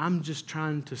line, and I'm just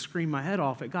trying to scream my head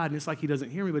off at God, and it's like He doesn't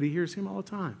hear me, but He hears Him all the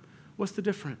time. What's the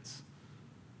difference?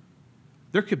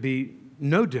 There could be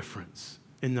no difference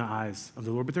in the eyes of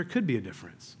the Lord, but there could be a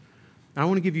difference. Now, I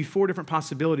want to give you 4 different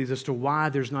possibilities as to why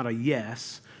there's not a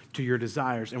yes to your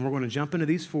desires. And we're going to jump into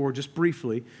these 4 just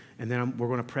briefly, and then we're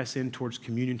going to press in towards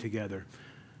communion together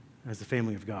as the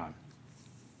family of God.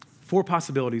 4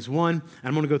 possibilities. 1, and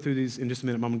I'm going to go through these in just a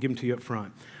minute, but I'm going to give them to you up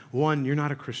front. 1, you're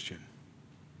not a Christian.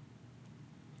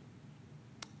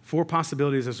 4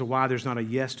 possibilities as to why there's not a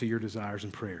yes to your desires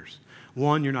and prayers.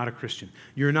 1, you're not a Christian.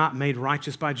 You're not made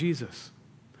righteous by Jesus.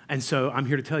 And so I'm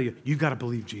here to tell you, you've got to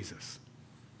believe Jesus.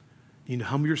 You need to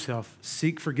humble yourself,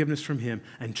 seek forgiveness from him,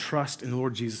 and trust in the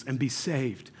Lord Jesus and be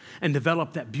saved and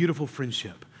develop that beautiful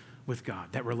friendship with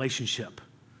God, that relationship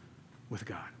with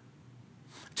God.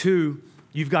 2,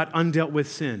 you've got undealt with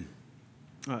sin.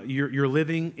 You're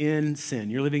living in sin.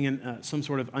 You're living in some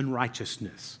sort of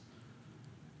unrighteousness.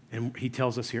 And he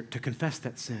tells us here to confess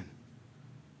that sin.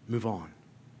 Move on.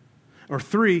 Or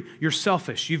 3, you're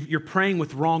selfish. You're praying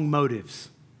with wrong motives.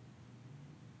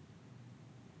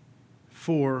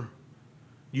 4,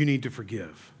 you need to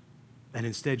forgive. And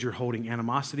instead you're holding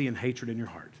animosity and hatred in your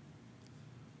heart.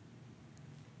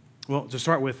 Well, to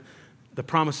start with, the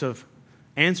promise of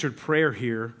answered prayer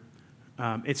here,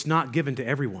 it's not given to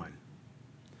everyone.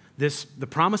 The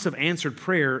promise of answered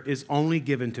prayer is only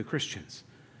given to Christians.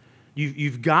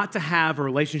 You've got to have a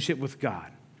relationship with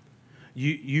God.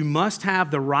 You must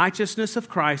have the righteousness of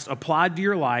Christ applied to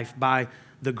your life by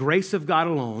the grace of God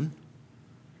alone,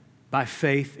 by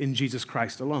faith in Jesus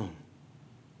Christ alone.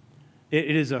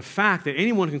 It is a fact that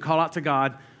anyone can call out to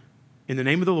God in the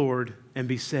name of the Lord and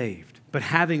be saved. But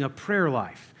having a prayer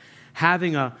life,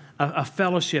 having a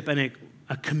fellowship and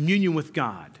a communion with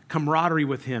God, camaraderie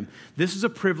with him, this is a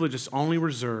privilege that's only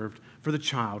reserved for the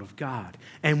child of God.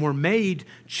 And we're made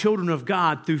children of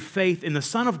God through faith in the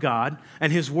Son of God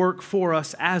and his work for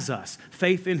us as us.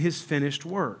 Faith in his finished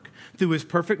work. Through his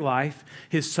perfect life,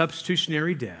 his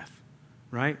substitutionary death,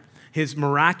 right? His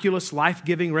miraculous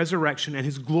life-giving resurrection and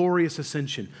his glorious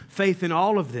ascension. Faith in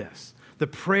all of this. The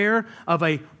prayer of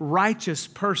a righteous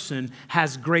person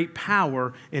has great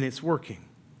power in its working.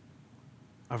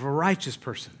 Of a righteous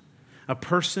person. A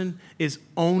person is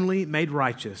only made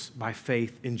righteous by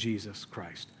faith in Jesus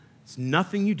Christ. It's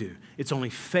nothing you do. It's only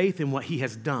faith in what he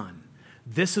has done.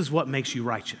 This is what makes you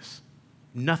righteous.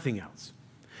 Nothing else.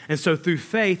 And so through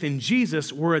faith in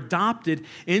Jesus, we're adopted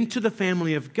into the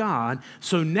family of God.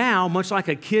 So now, much like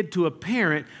a kid to a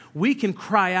parent, we can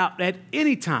cry out at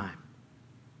any time.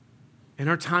 In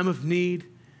our time of need,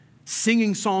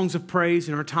 singing songs of praise,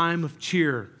 in our time of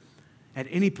cheer, at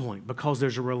any point, because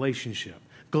there's a relationship.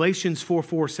 Galatians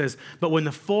 4:4 says, but when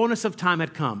the fullness of time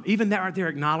had come, even that right there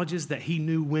acknowledges that he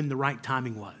knew when the right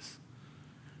timing was.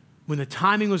 When the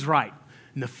timing was right,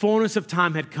 and the fullness of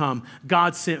time had come,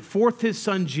 God sent forth his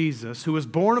son Jesus, who was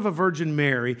born of a Virgin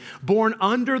Mary, born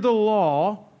under the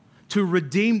law, to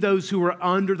redeem those who were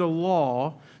under the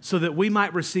law, so that we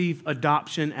might receive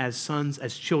adoption as sons,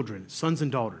 as children, sons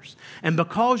and daughters. And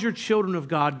because you're children of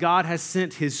God, God has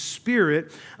sent his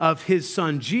Spirit of his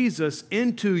Son Jesus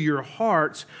into your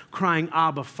hearts, crying,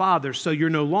 Abba, Father. So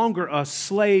you're no longer a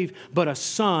slave, but a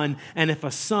son. And if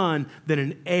a son, then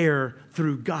an heir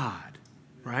through God,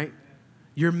 right?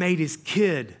 You're made his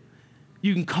kid.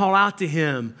 You can call out to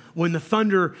him when the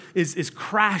thunder is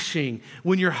crashing,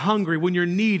 when you're hungry, when you're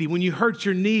needy, when you hurt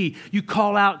your knee. You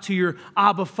call out to your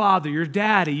Abba Father, your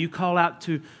daddy. You call out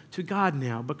to God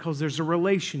now because there's a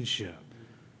relationship.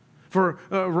 For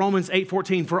Romans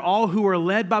 8:14, for all who are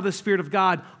led by the Spirit of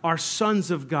God are sons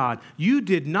of God. You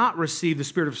did not receive the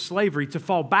spirit of slavery to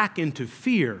fall back into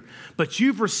fear, but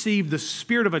you've received the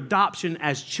spirit of adoption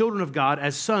as children of God,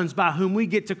 as sons, by whom we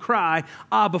get to cry,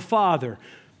 Abba Father,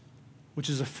 which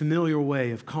is a familiar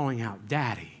way of calling out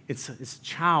daddy. It's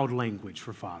child language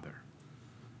for father.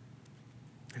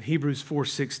 In Hebrews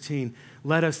 4:16,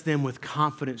 let us then with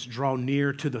confidence draw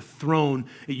near to the throne.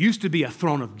 It used to be a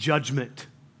throne of judgment.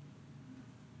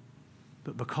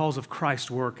 But because of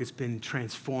Christ's work, it's been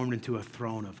transformed into a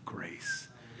throne of grace.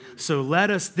 So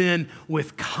let us then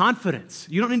with confidence,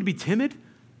 you don't need to be timid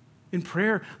in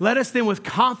prayer. Let us then with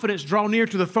confidence draw near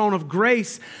to the throne of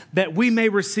grace that we may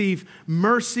receive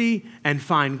mercy and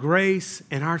find grace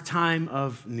in our time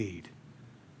of need.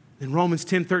 And Romans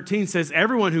 10:13 says,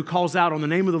 everyone who calls out on the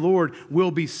name of the Lord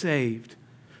will be saved.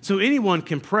 So anyone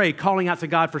can pray, calling out to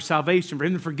God for salvation, for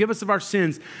him to forgive us of our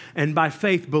sins, and by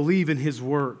faith believe in his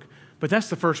work. But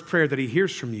that's the first prayer that he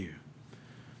hears from you.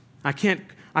 I can't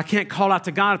call out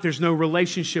to God if there's no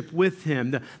relationship with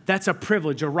him. That's a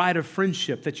privilege, a right of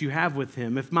friendship that you have with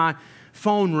him. If my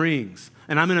phone rings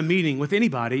and I'm in a meeting with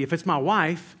anybody, if it's my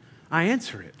wife, I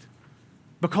answer it.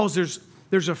 Because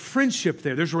there's a friendship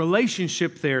there. There's a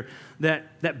relationship there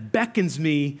that beckons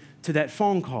me to that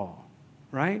phone call,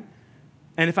 right?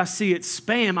 And if I see it's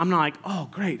spam, I'm not like, oh,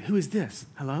 great, who is this?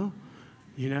 Hello?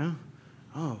 you know?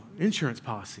 Oh, insurance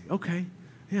policy. Okay,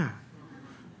 yeah,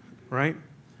 right?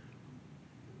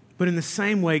 But in the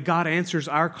same way, God answers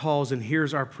our calls and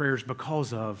hears our prayers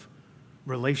because of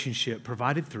relationship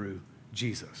provided through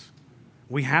Jesus.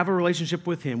 We have a relationship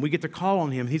with him. We get to call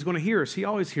on him. He's going to hear us. He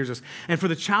always hears us. And for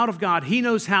the child of God, he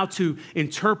knows how to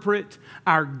interpret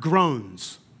our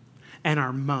groans and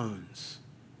our moans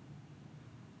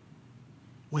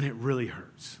when it really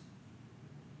hurts.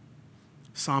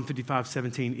 Psalm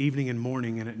 55:17, evening and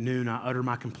morning and at noon I utter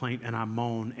my complaint and I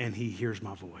moan and he hears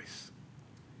my voice.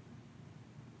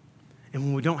 And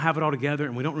when we don't have it all together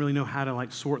and we don't really know how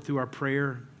to sort through our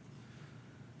prayer,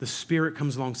 the Spirit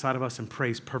comes alongside of us and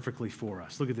prays perfectly for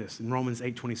us. Look at this in Romans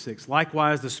 8:26.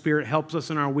 Likewise, the Spirit helps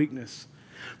us in our weakness.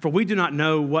 For we do not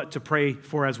know what to pray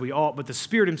for as we ought, but the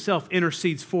Spirit himself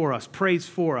intercedes for us, prays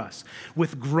for us,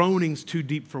 with groanings too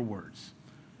deep for words.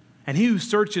 And he who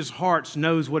searches hearts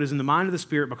knows what is in the mind of the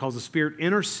Spirit, because the Spirit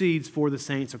intercedes for the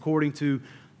saints according to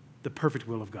the perfect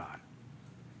will of God.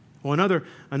 Well,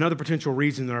 another potential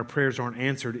reason that our prayers aren't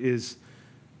answered is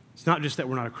it's not just that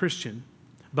we're not a Christian,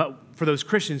 but for those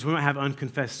Christians, we might have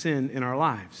unconfessed sin in our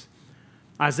lives.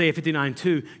 Isaiah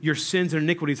 59:2, your sins and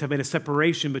iniquities have made a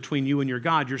separation between you and your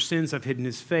God. Your sins have hidden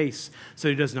his face so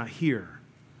he does not hear.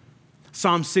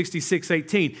 Psalm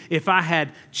 66:18, if I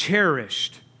had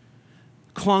cherished,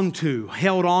 clung to,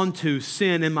 held on to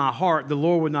sin in my heart, the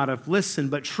Lord would not have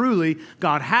listened. But truly,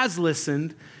 God has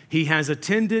listened. He has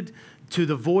attended to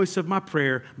the voice of my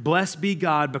prayer. Blessed be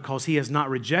God, because he has not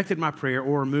rejected my prayer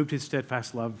or removed his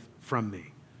steadfast love from me.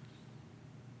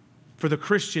 For the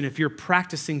Christian, if you're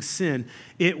practicing sin,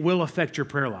 it will affect your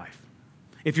prayer life.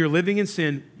 If you're living in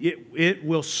sin, it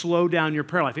will slow down your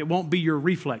prayer life. It won't be your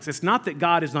reflex. It's not that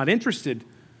God is not interested.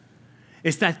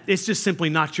 It's that it's just simply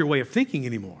not your way of thinking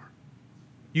anymore.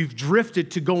 You've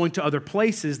drifted to going to other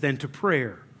places than to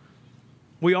prayer.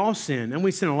 We all sin, and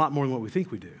we sin a lot more than what we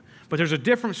think we do. But there's a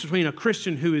difference between a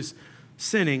Christian who is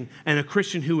sinning and a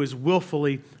Christian who is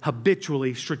willfully,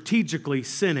 habitually, strategically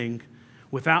sinning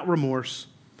without remorse,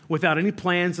 without any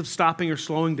plans of stopping or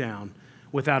slowing down,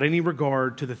 without any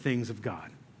regard to the things of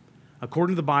God.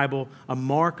 According to the Bible, a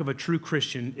mark of a true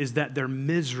Christian is that they're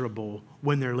miserable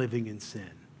when they're living in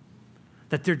sin.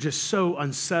 That they're just so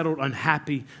unsettled,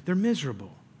 unhappy, they're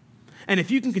miserable. And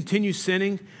if you can continue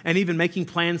sinning and even making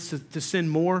plans to sin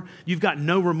more, you've got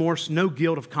no remorse, no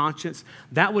guilt of conscience,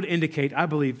 that would indicate, I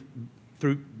believe,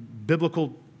 through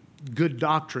biblical good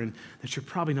doctrine, that you're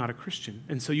probably not a Christian.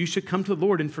 And so you should come to the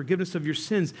Lord in forgiveness of your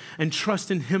sins and trust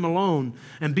in him alone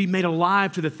and be made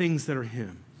alive to the things that are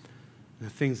him and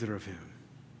the things that are of him.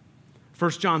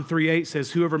 1 John 3:8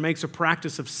 says, whoever makes a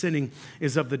practice of sinning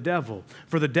is of the devil,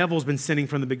 for the devil's been sinning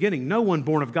from the beginning. No one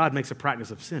born of God makes a practice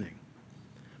of sinning,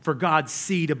 for God's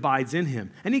seed abides in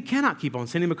him. And he cannot keep on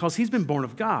sinning because he's been born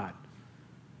of God.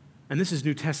 And this is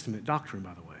New Testament doctrine,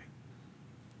 by the way.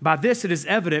 By this it is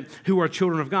evident who are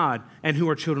children of God and who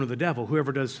are children of the devil.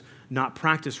 Whoever does not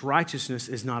practice righteousness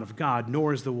is not of God,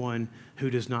 nor is the one who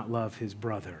does not love his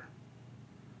brother.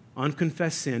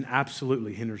 Unconfessed sin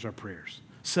absolutely hinders our prayers.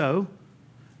 So,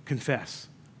 confess,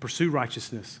 pursue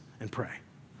righteousness, and pray.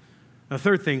 The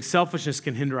third thing, selfishness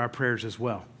can hinder our prayers as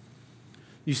well.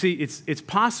 You see, it's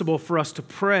possible for us to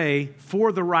pray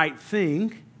for the right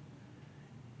thing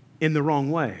in the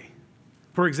wrong way.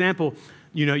 For example,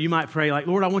 you might pray like,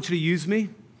 Lord, I want you to use me.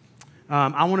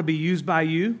 I want to be used by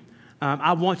you.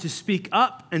 I want to speak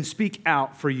up and speak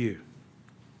out for you.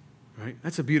 Right?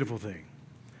 That's a beautiful thing.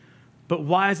 But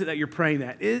why is it that you're praying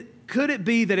that? Could it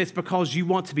be that it's because you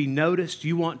want to be noticed?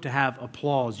 You want to have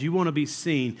applause. You want to be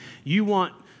seen. You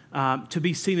want to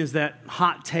be seen as that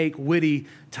hot take, witty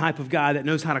type of guy that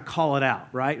knows how to call it out,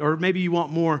 right? Or maybe you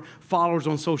want more followers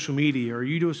on social media, or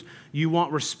you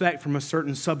want respect from a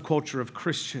certain subculture of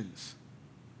Christians.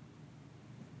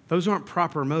 Those aren't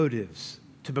proper motives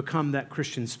to become that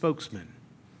Christian spokesman,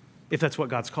 if that's what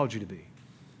God's called you to be.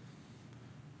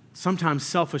 Sometimes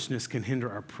selfishness can hinder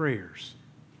our prayers.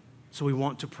 So we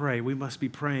want to pray. We must be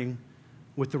praying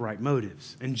with the right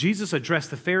motives. And Jesus addressed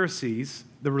the Pharisees,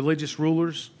 the religious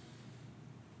rulers,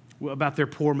 about their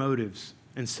poor motives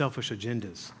and selfish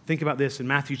agendas. Think about this in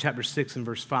Matthew chapter 6 and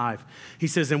verse 5. He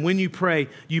says, and when you pray,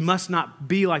 you must not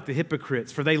be like the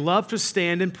hypocrites, for they love to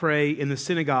stand and pray in the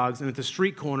synagogues and at the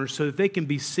street corners so that they can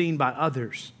be seen by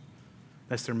others.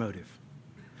 That's their motive.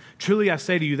 Truly I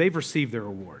say to you, they've received their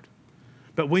reward.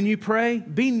 But when you pray,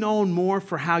 be known more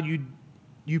for how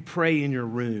you pray in your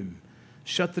room.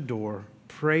 Shut the door,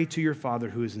 pray to your Father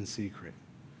who is in secret.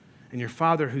 And your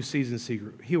Father who sees in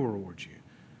secret, he will reward you.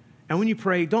 And when you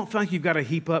pray, don't feel like you've got to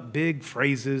heap up big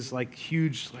phrases, like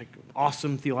huge, like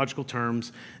awesome theological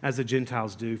terms, as the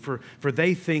Gentiles do, for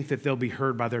they think that they'll be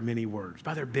heard by their many words,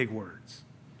 by their big words.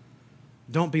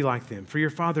 Don't be like them, for your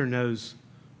Father knows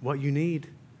what you need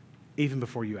even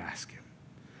before you ask him.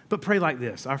 But pray like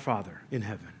this: Our Father in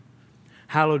heaven,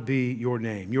 hallowed be your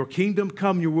name. Your kingdom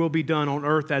come, your will be done on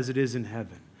earth as it is in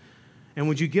heaven. And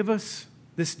would you give us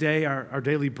this day our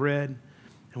daily bread?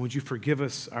 And would you forgive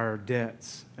us our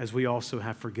debts as we also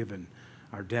have forgiven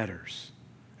our debtors?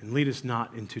 And lead us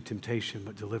not into temptation,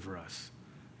 but deliver us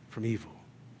from evil.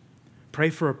 Pray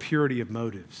for a purity of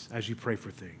motives as you pray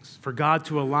for things, for God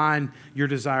to align your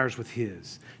desires with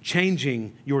his,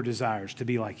 changing your desires to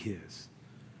be like his,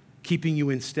 keeping you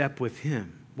in step with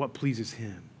him, what pleases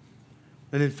him.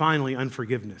 And then finally,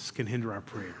 unforgiveness can hinder our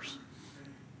prayers.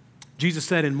 Jesus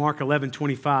said in Mark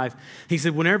 11:25, he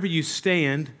said, whenever you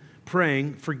stand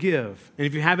praying, forgive. And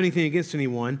if you have anything against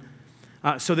anyone,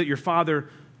 so that your Father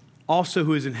also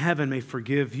who is in heaven may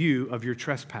forgive you of your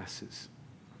trespasses.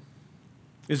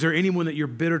 Is there anyone that you're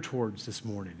bitter towards this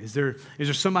morning? Is there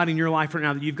somebody in your life right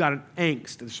now that you've got an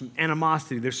angst, there's some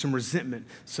animosity, there's some resentment,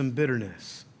 some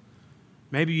bitterness?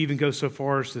 Maybe you even go so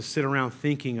far as to sit around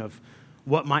thinking of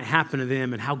what might happen to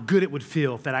them and how good it would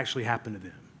feel if that actually happened to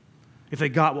them, if they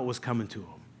got what was coming to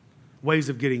them, ways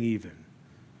of getting even.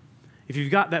 If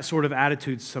you've got that sort of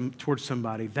attitude towards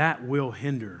somebody, that will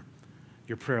hinder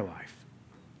your prayer life.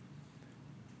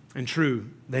 And true,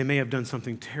 they may have done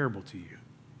something terrible to you.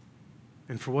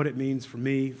 And for what it means for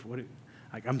me,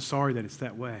 I'm sorry that it's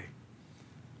that way.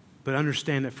 But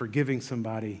understand that forgiving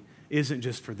somebody isn't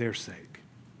just for their sake.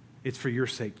 It's for your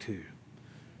sake too.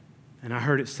 And I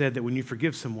heard it said that when you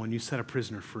forgive someone, you set a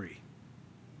prisoner free.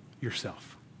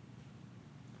 Yourself.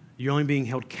 You're only being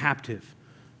held captive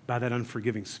by that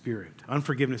unforgiving spirit.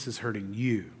 Unforgiveness is hurting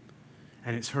you,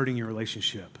 and it's hurting your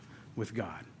relationship with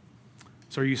God.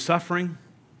 So are you suffering?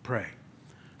 Pray.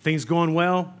 Things going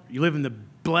well? You live in the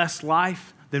blessed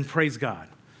life? Then praise God.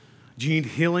 Do you need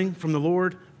healing from the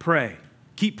Lord? Pray.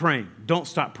 Keep praying. Don't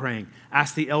stop praying.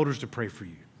 Ask the elders to pray for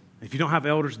you. If you don't have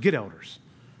elders, get elders.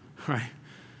 Right?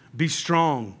 Be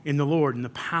strong in the Lord and the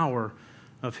power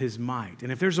of his might.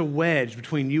 And if there's a wedge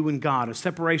between you and God, a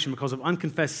separation because of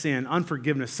unconfessed sin,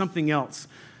 unforgiveness, something else,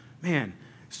 man,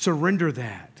 surrender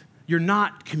that. You're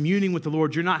not communing with the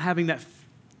Lord. You're not having that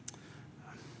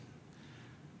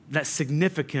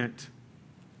significant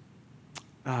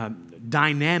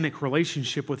dynamic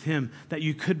relationship with him that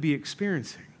you could be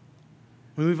experiencing.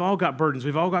 I mean, we've all got burdens.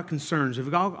 We've all got concerns.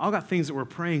 We've all got things that we're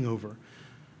praying over.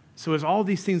 So as all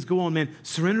these things go on, man,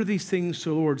 surrender these things to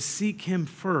the Lord. Seek him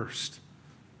first.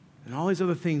 And all these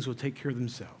other things will take care of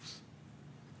themselves.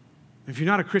 If you're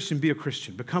not a Christian, be a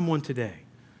Christian. Become one today.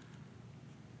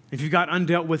 If you've got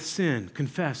undealt with sin,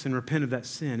 confess and repent of that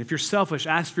sin. If you're selfish,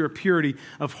 ask for a purity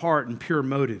of heart and pure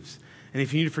motives. And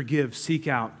if you need to forgive, seek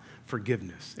out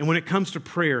forgiveness. And when it comes to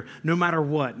prayer, no matter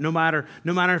what, no matter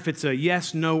if it's a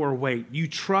yes, no, or wait, you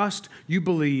trust, you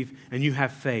believe, and you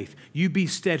have faith. You be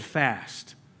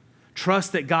steadfast.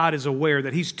 Trust that God is aware,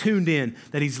 that he's tuned in,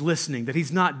 that he's listening, that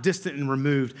he's not distant and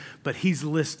removed, but he's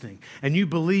listening. And you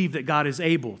believe that God is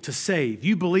able to save.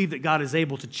 You believe that God is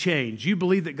able to change. You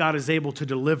believe that God is able to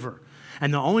deliver.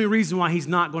 And the only reason why he's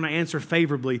not going to answer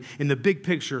favorably in the big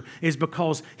picture is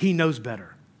because he knows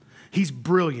better. He's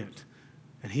brilliant,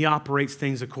 and he operates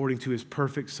things according to his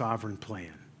perfect sovereign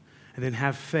plan. And then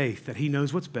have faith that he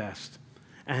knows what's best,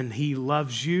 and he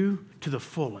loves you to the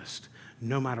fullest,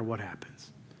 no matter what happens.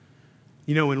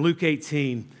 You know, in Luke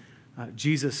 18,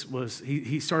 Jesus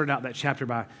he started out that chapter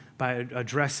by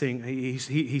addressing,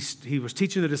 he was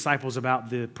teaching the disciples about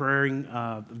the praying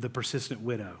the persistent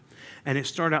widow. And it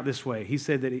started out this way. He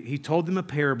said that he told them a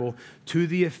parable to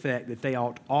the effect that they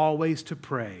ought always to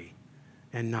pray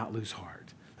and not lose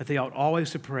heart. That they ought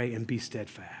always to pray and be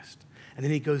steadfast. And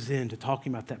then he goes into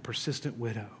talking about that persistent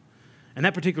widow. And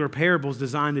that particular parable is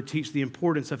designed to teach the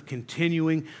importance of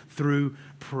continuing through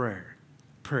prayer.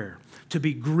 To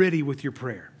be gritty with your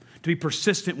prayer, to be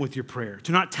persistent with your prayer,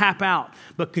 to not tap out,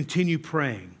 but continue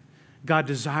praying. God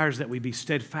desires that we be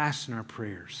steadfast in our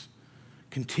prayers.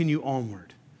 Continue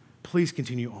onward. Please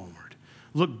continue onward.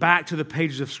 Look back to the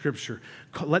pages of Scripture.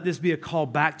 Let this be a call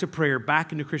back to prayer,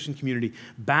 back into Christian community,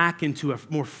 back into a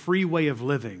more free way of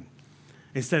living,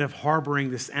 instead of harboring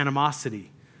this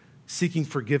animosity, seeking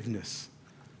forgiveness.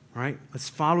 Right? Let's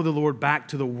follow the Lord back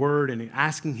to the Word and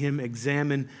asking him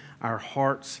examine our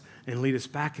hearts and lead us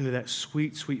back into that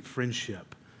sweet, sweet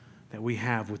friendship that we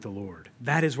have with the Lord.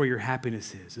 That is where your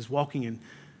happiness is walking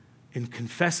in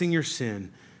confessing your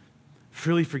sin,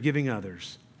 freely forgiving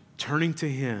others, turning to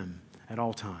him at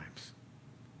all times.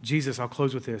 Jesus, I'll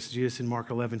close with this. Jesus in Mark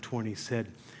 11:20 said,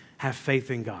 have faith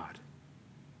in God.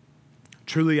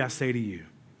 Truly I say to you,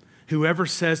 whoever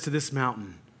says to this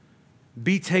mountain,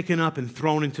 be taken up and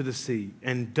thrown into the sea,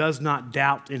 and does not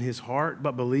doubt in his heart,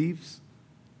 but believes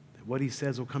that what he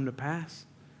says will come to pass,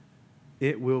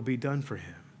 it will be done for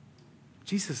him.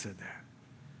 Jesus said that.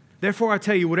 Therefore I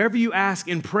tell you, whatever you ask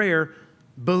in prayer,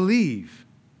 believe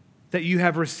that you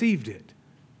have received it,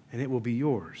 and it will be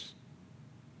yours.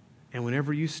 And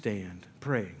whenever you stand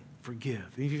praying, forgive.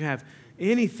 And if you have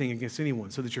anything against anyone,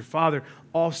 so that your Father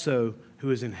also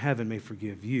who is in heaven may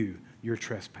forgive you your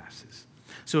trespasses.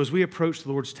 So as we approach the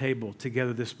Lord's table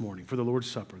together this morning for the Lord's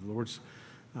Supper, the Lord's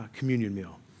communion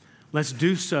meal, let's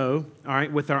do so, all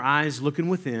right, with our eyes looking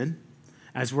within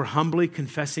as we're humbly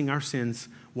confessing our sins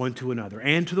one to another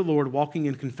and to the Lord, walking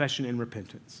in confession and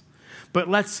repentance. But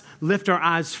let's lift our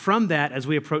eyes from that as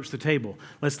we approach the table.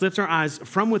 Let's lift our eyes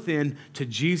from within to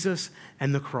Jesus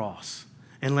and the cross,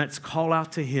 and let's call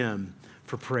out to him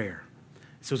for prayer.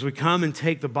 So as we come and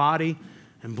take the body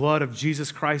and blood of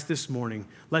Jesus Christ this morning,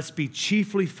 let's be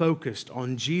chiefly focused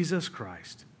on Jesus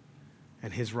Christ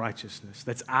and his righteousness.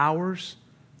 That's ours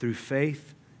through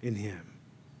faith in him.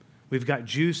 We've got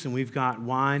juice and we've got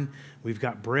wine. We've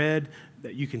got bread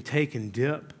that you can take and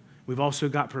dip. We've also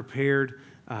got prepared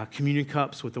communion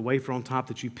cups with the wafer on top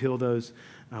that you peel those.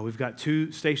 We've got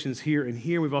 2 stations here and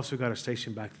here. We've also got a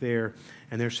station back there,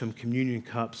 and there's some communion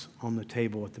cups on the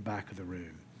table at the back of the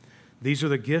room. These are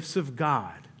the gifts of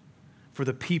God for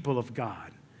the people of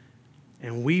God.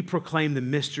 And we proclaim the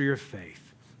mystery of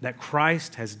faith, that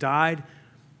Christ has died,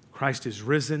 Christ is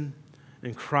risen,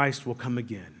 and Christ will come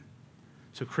again.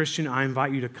 So Christian, I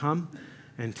invite you to come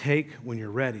and take when you're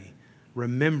ready,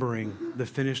 remembering the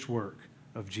finished work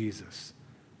of Jesus.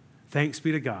 Thanks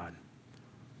be to God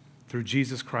through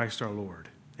Jesus Christ our Lord.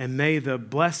 And may the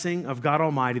blessing of God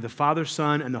Almighty, the Father,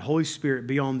 Son, and the Holy Spirit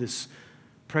be on this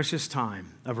precious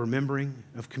time of remembering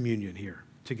of communion here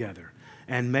together.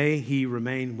 And may he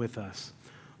remain with us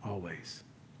always.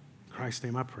 In Christ's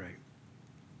name I pray.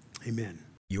 Amen.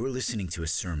 You're listening to a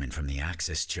sermon from the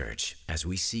Access Church as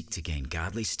we seek to gain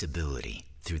godly stability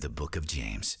through the book of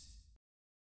James.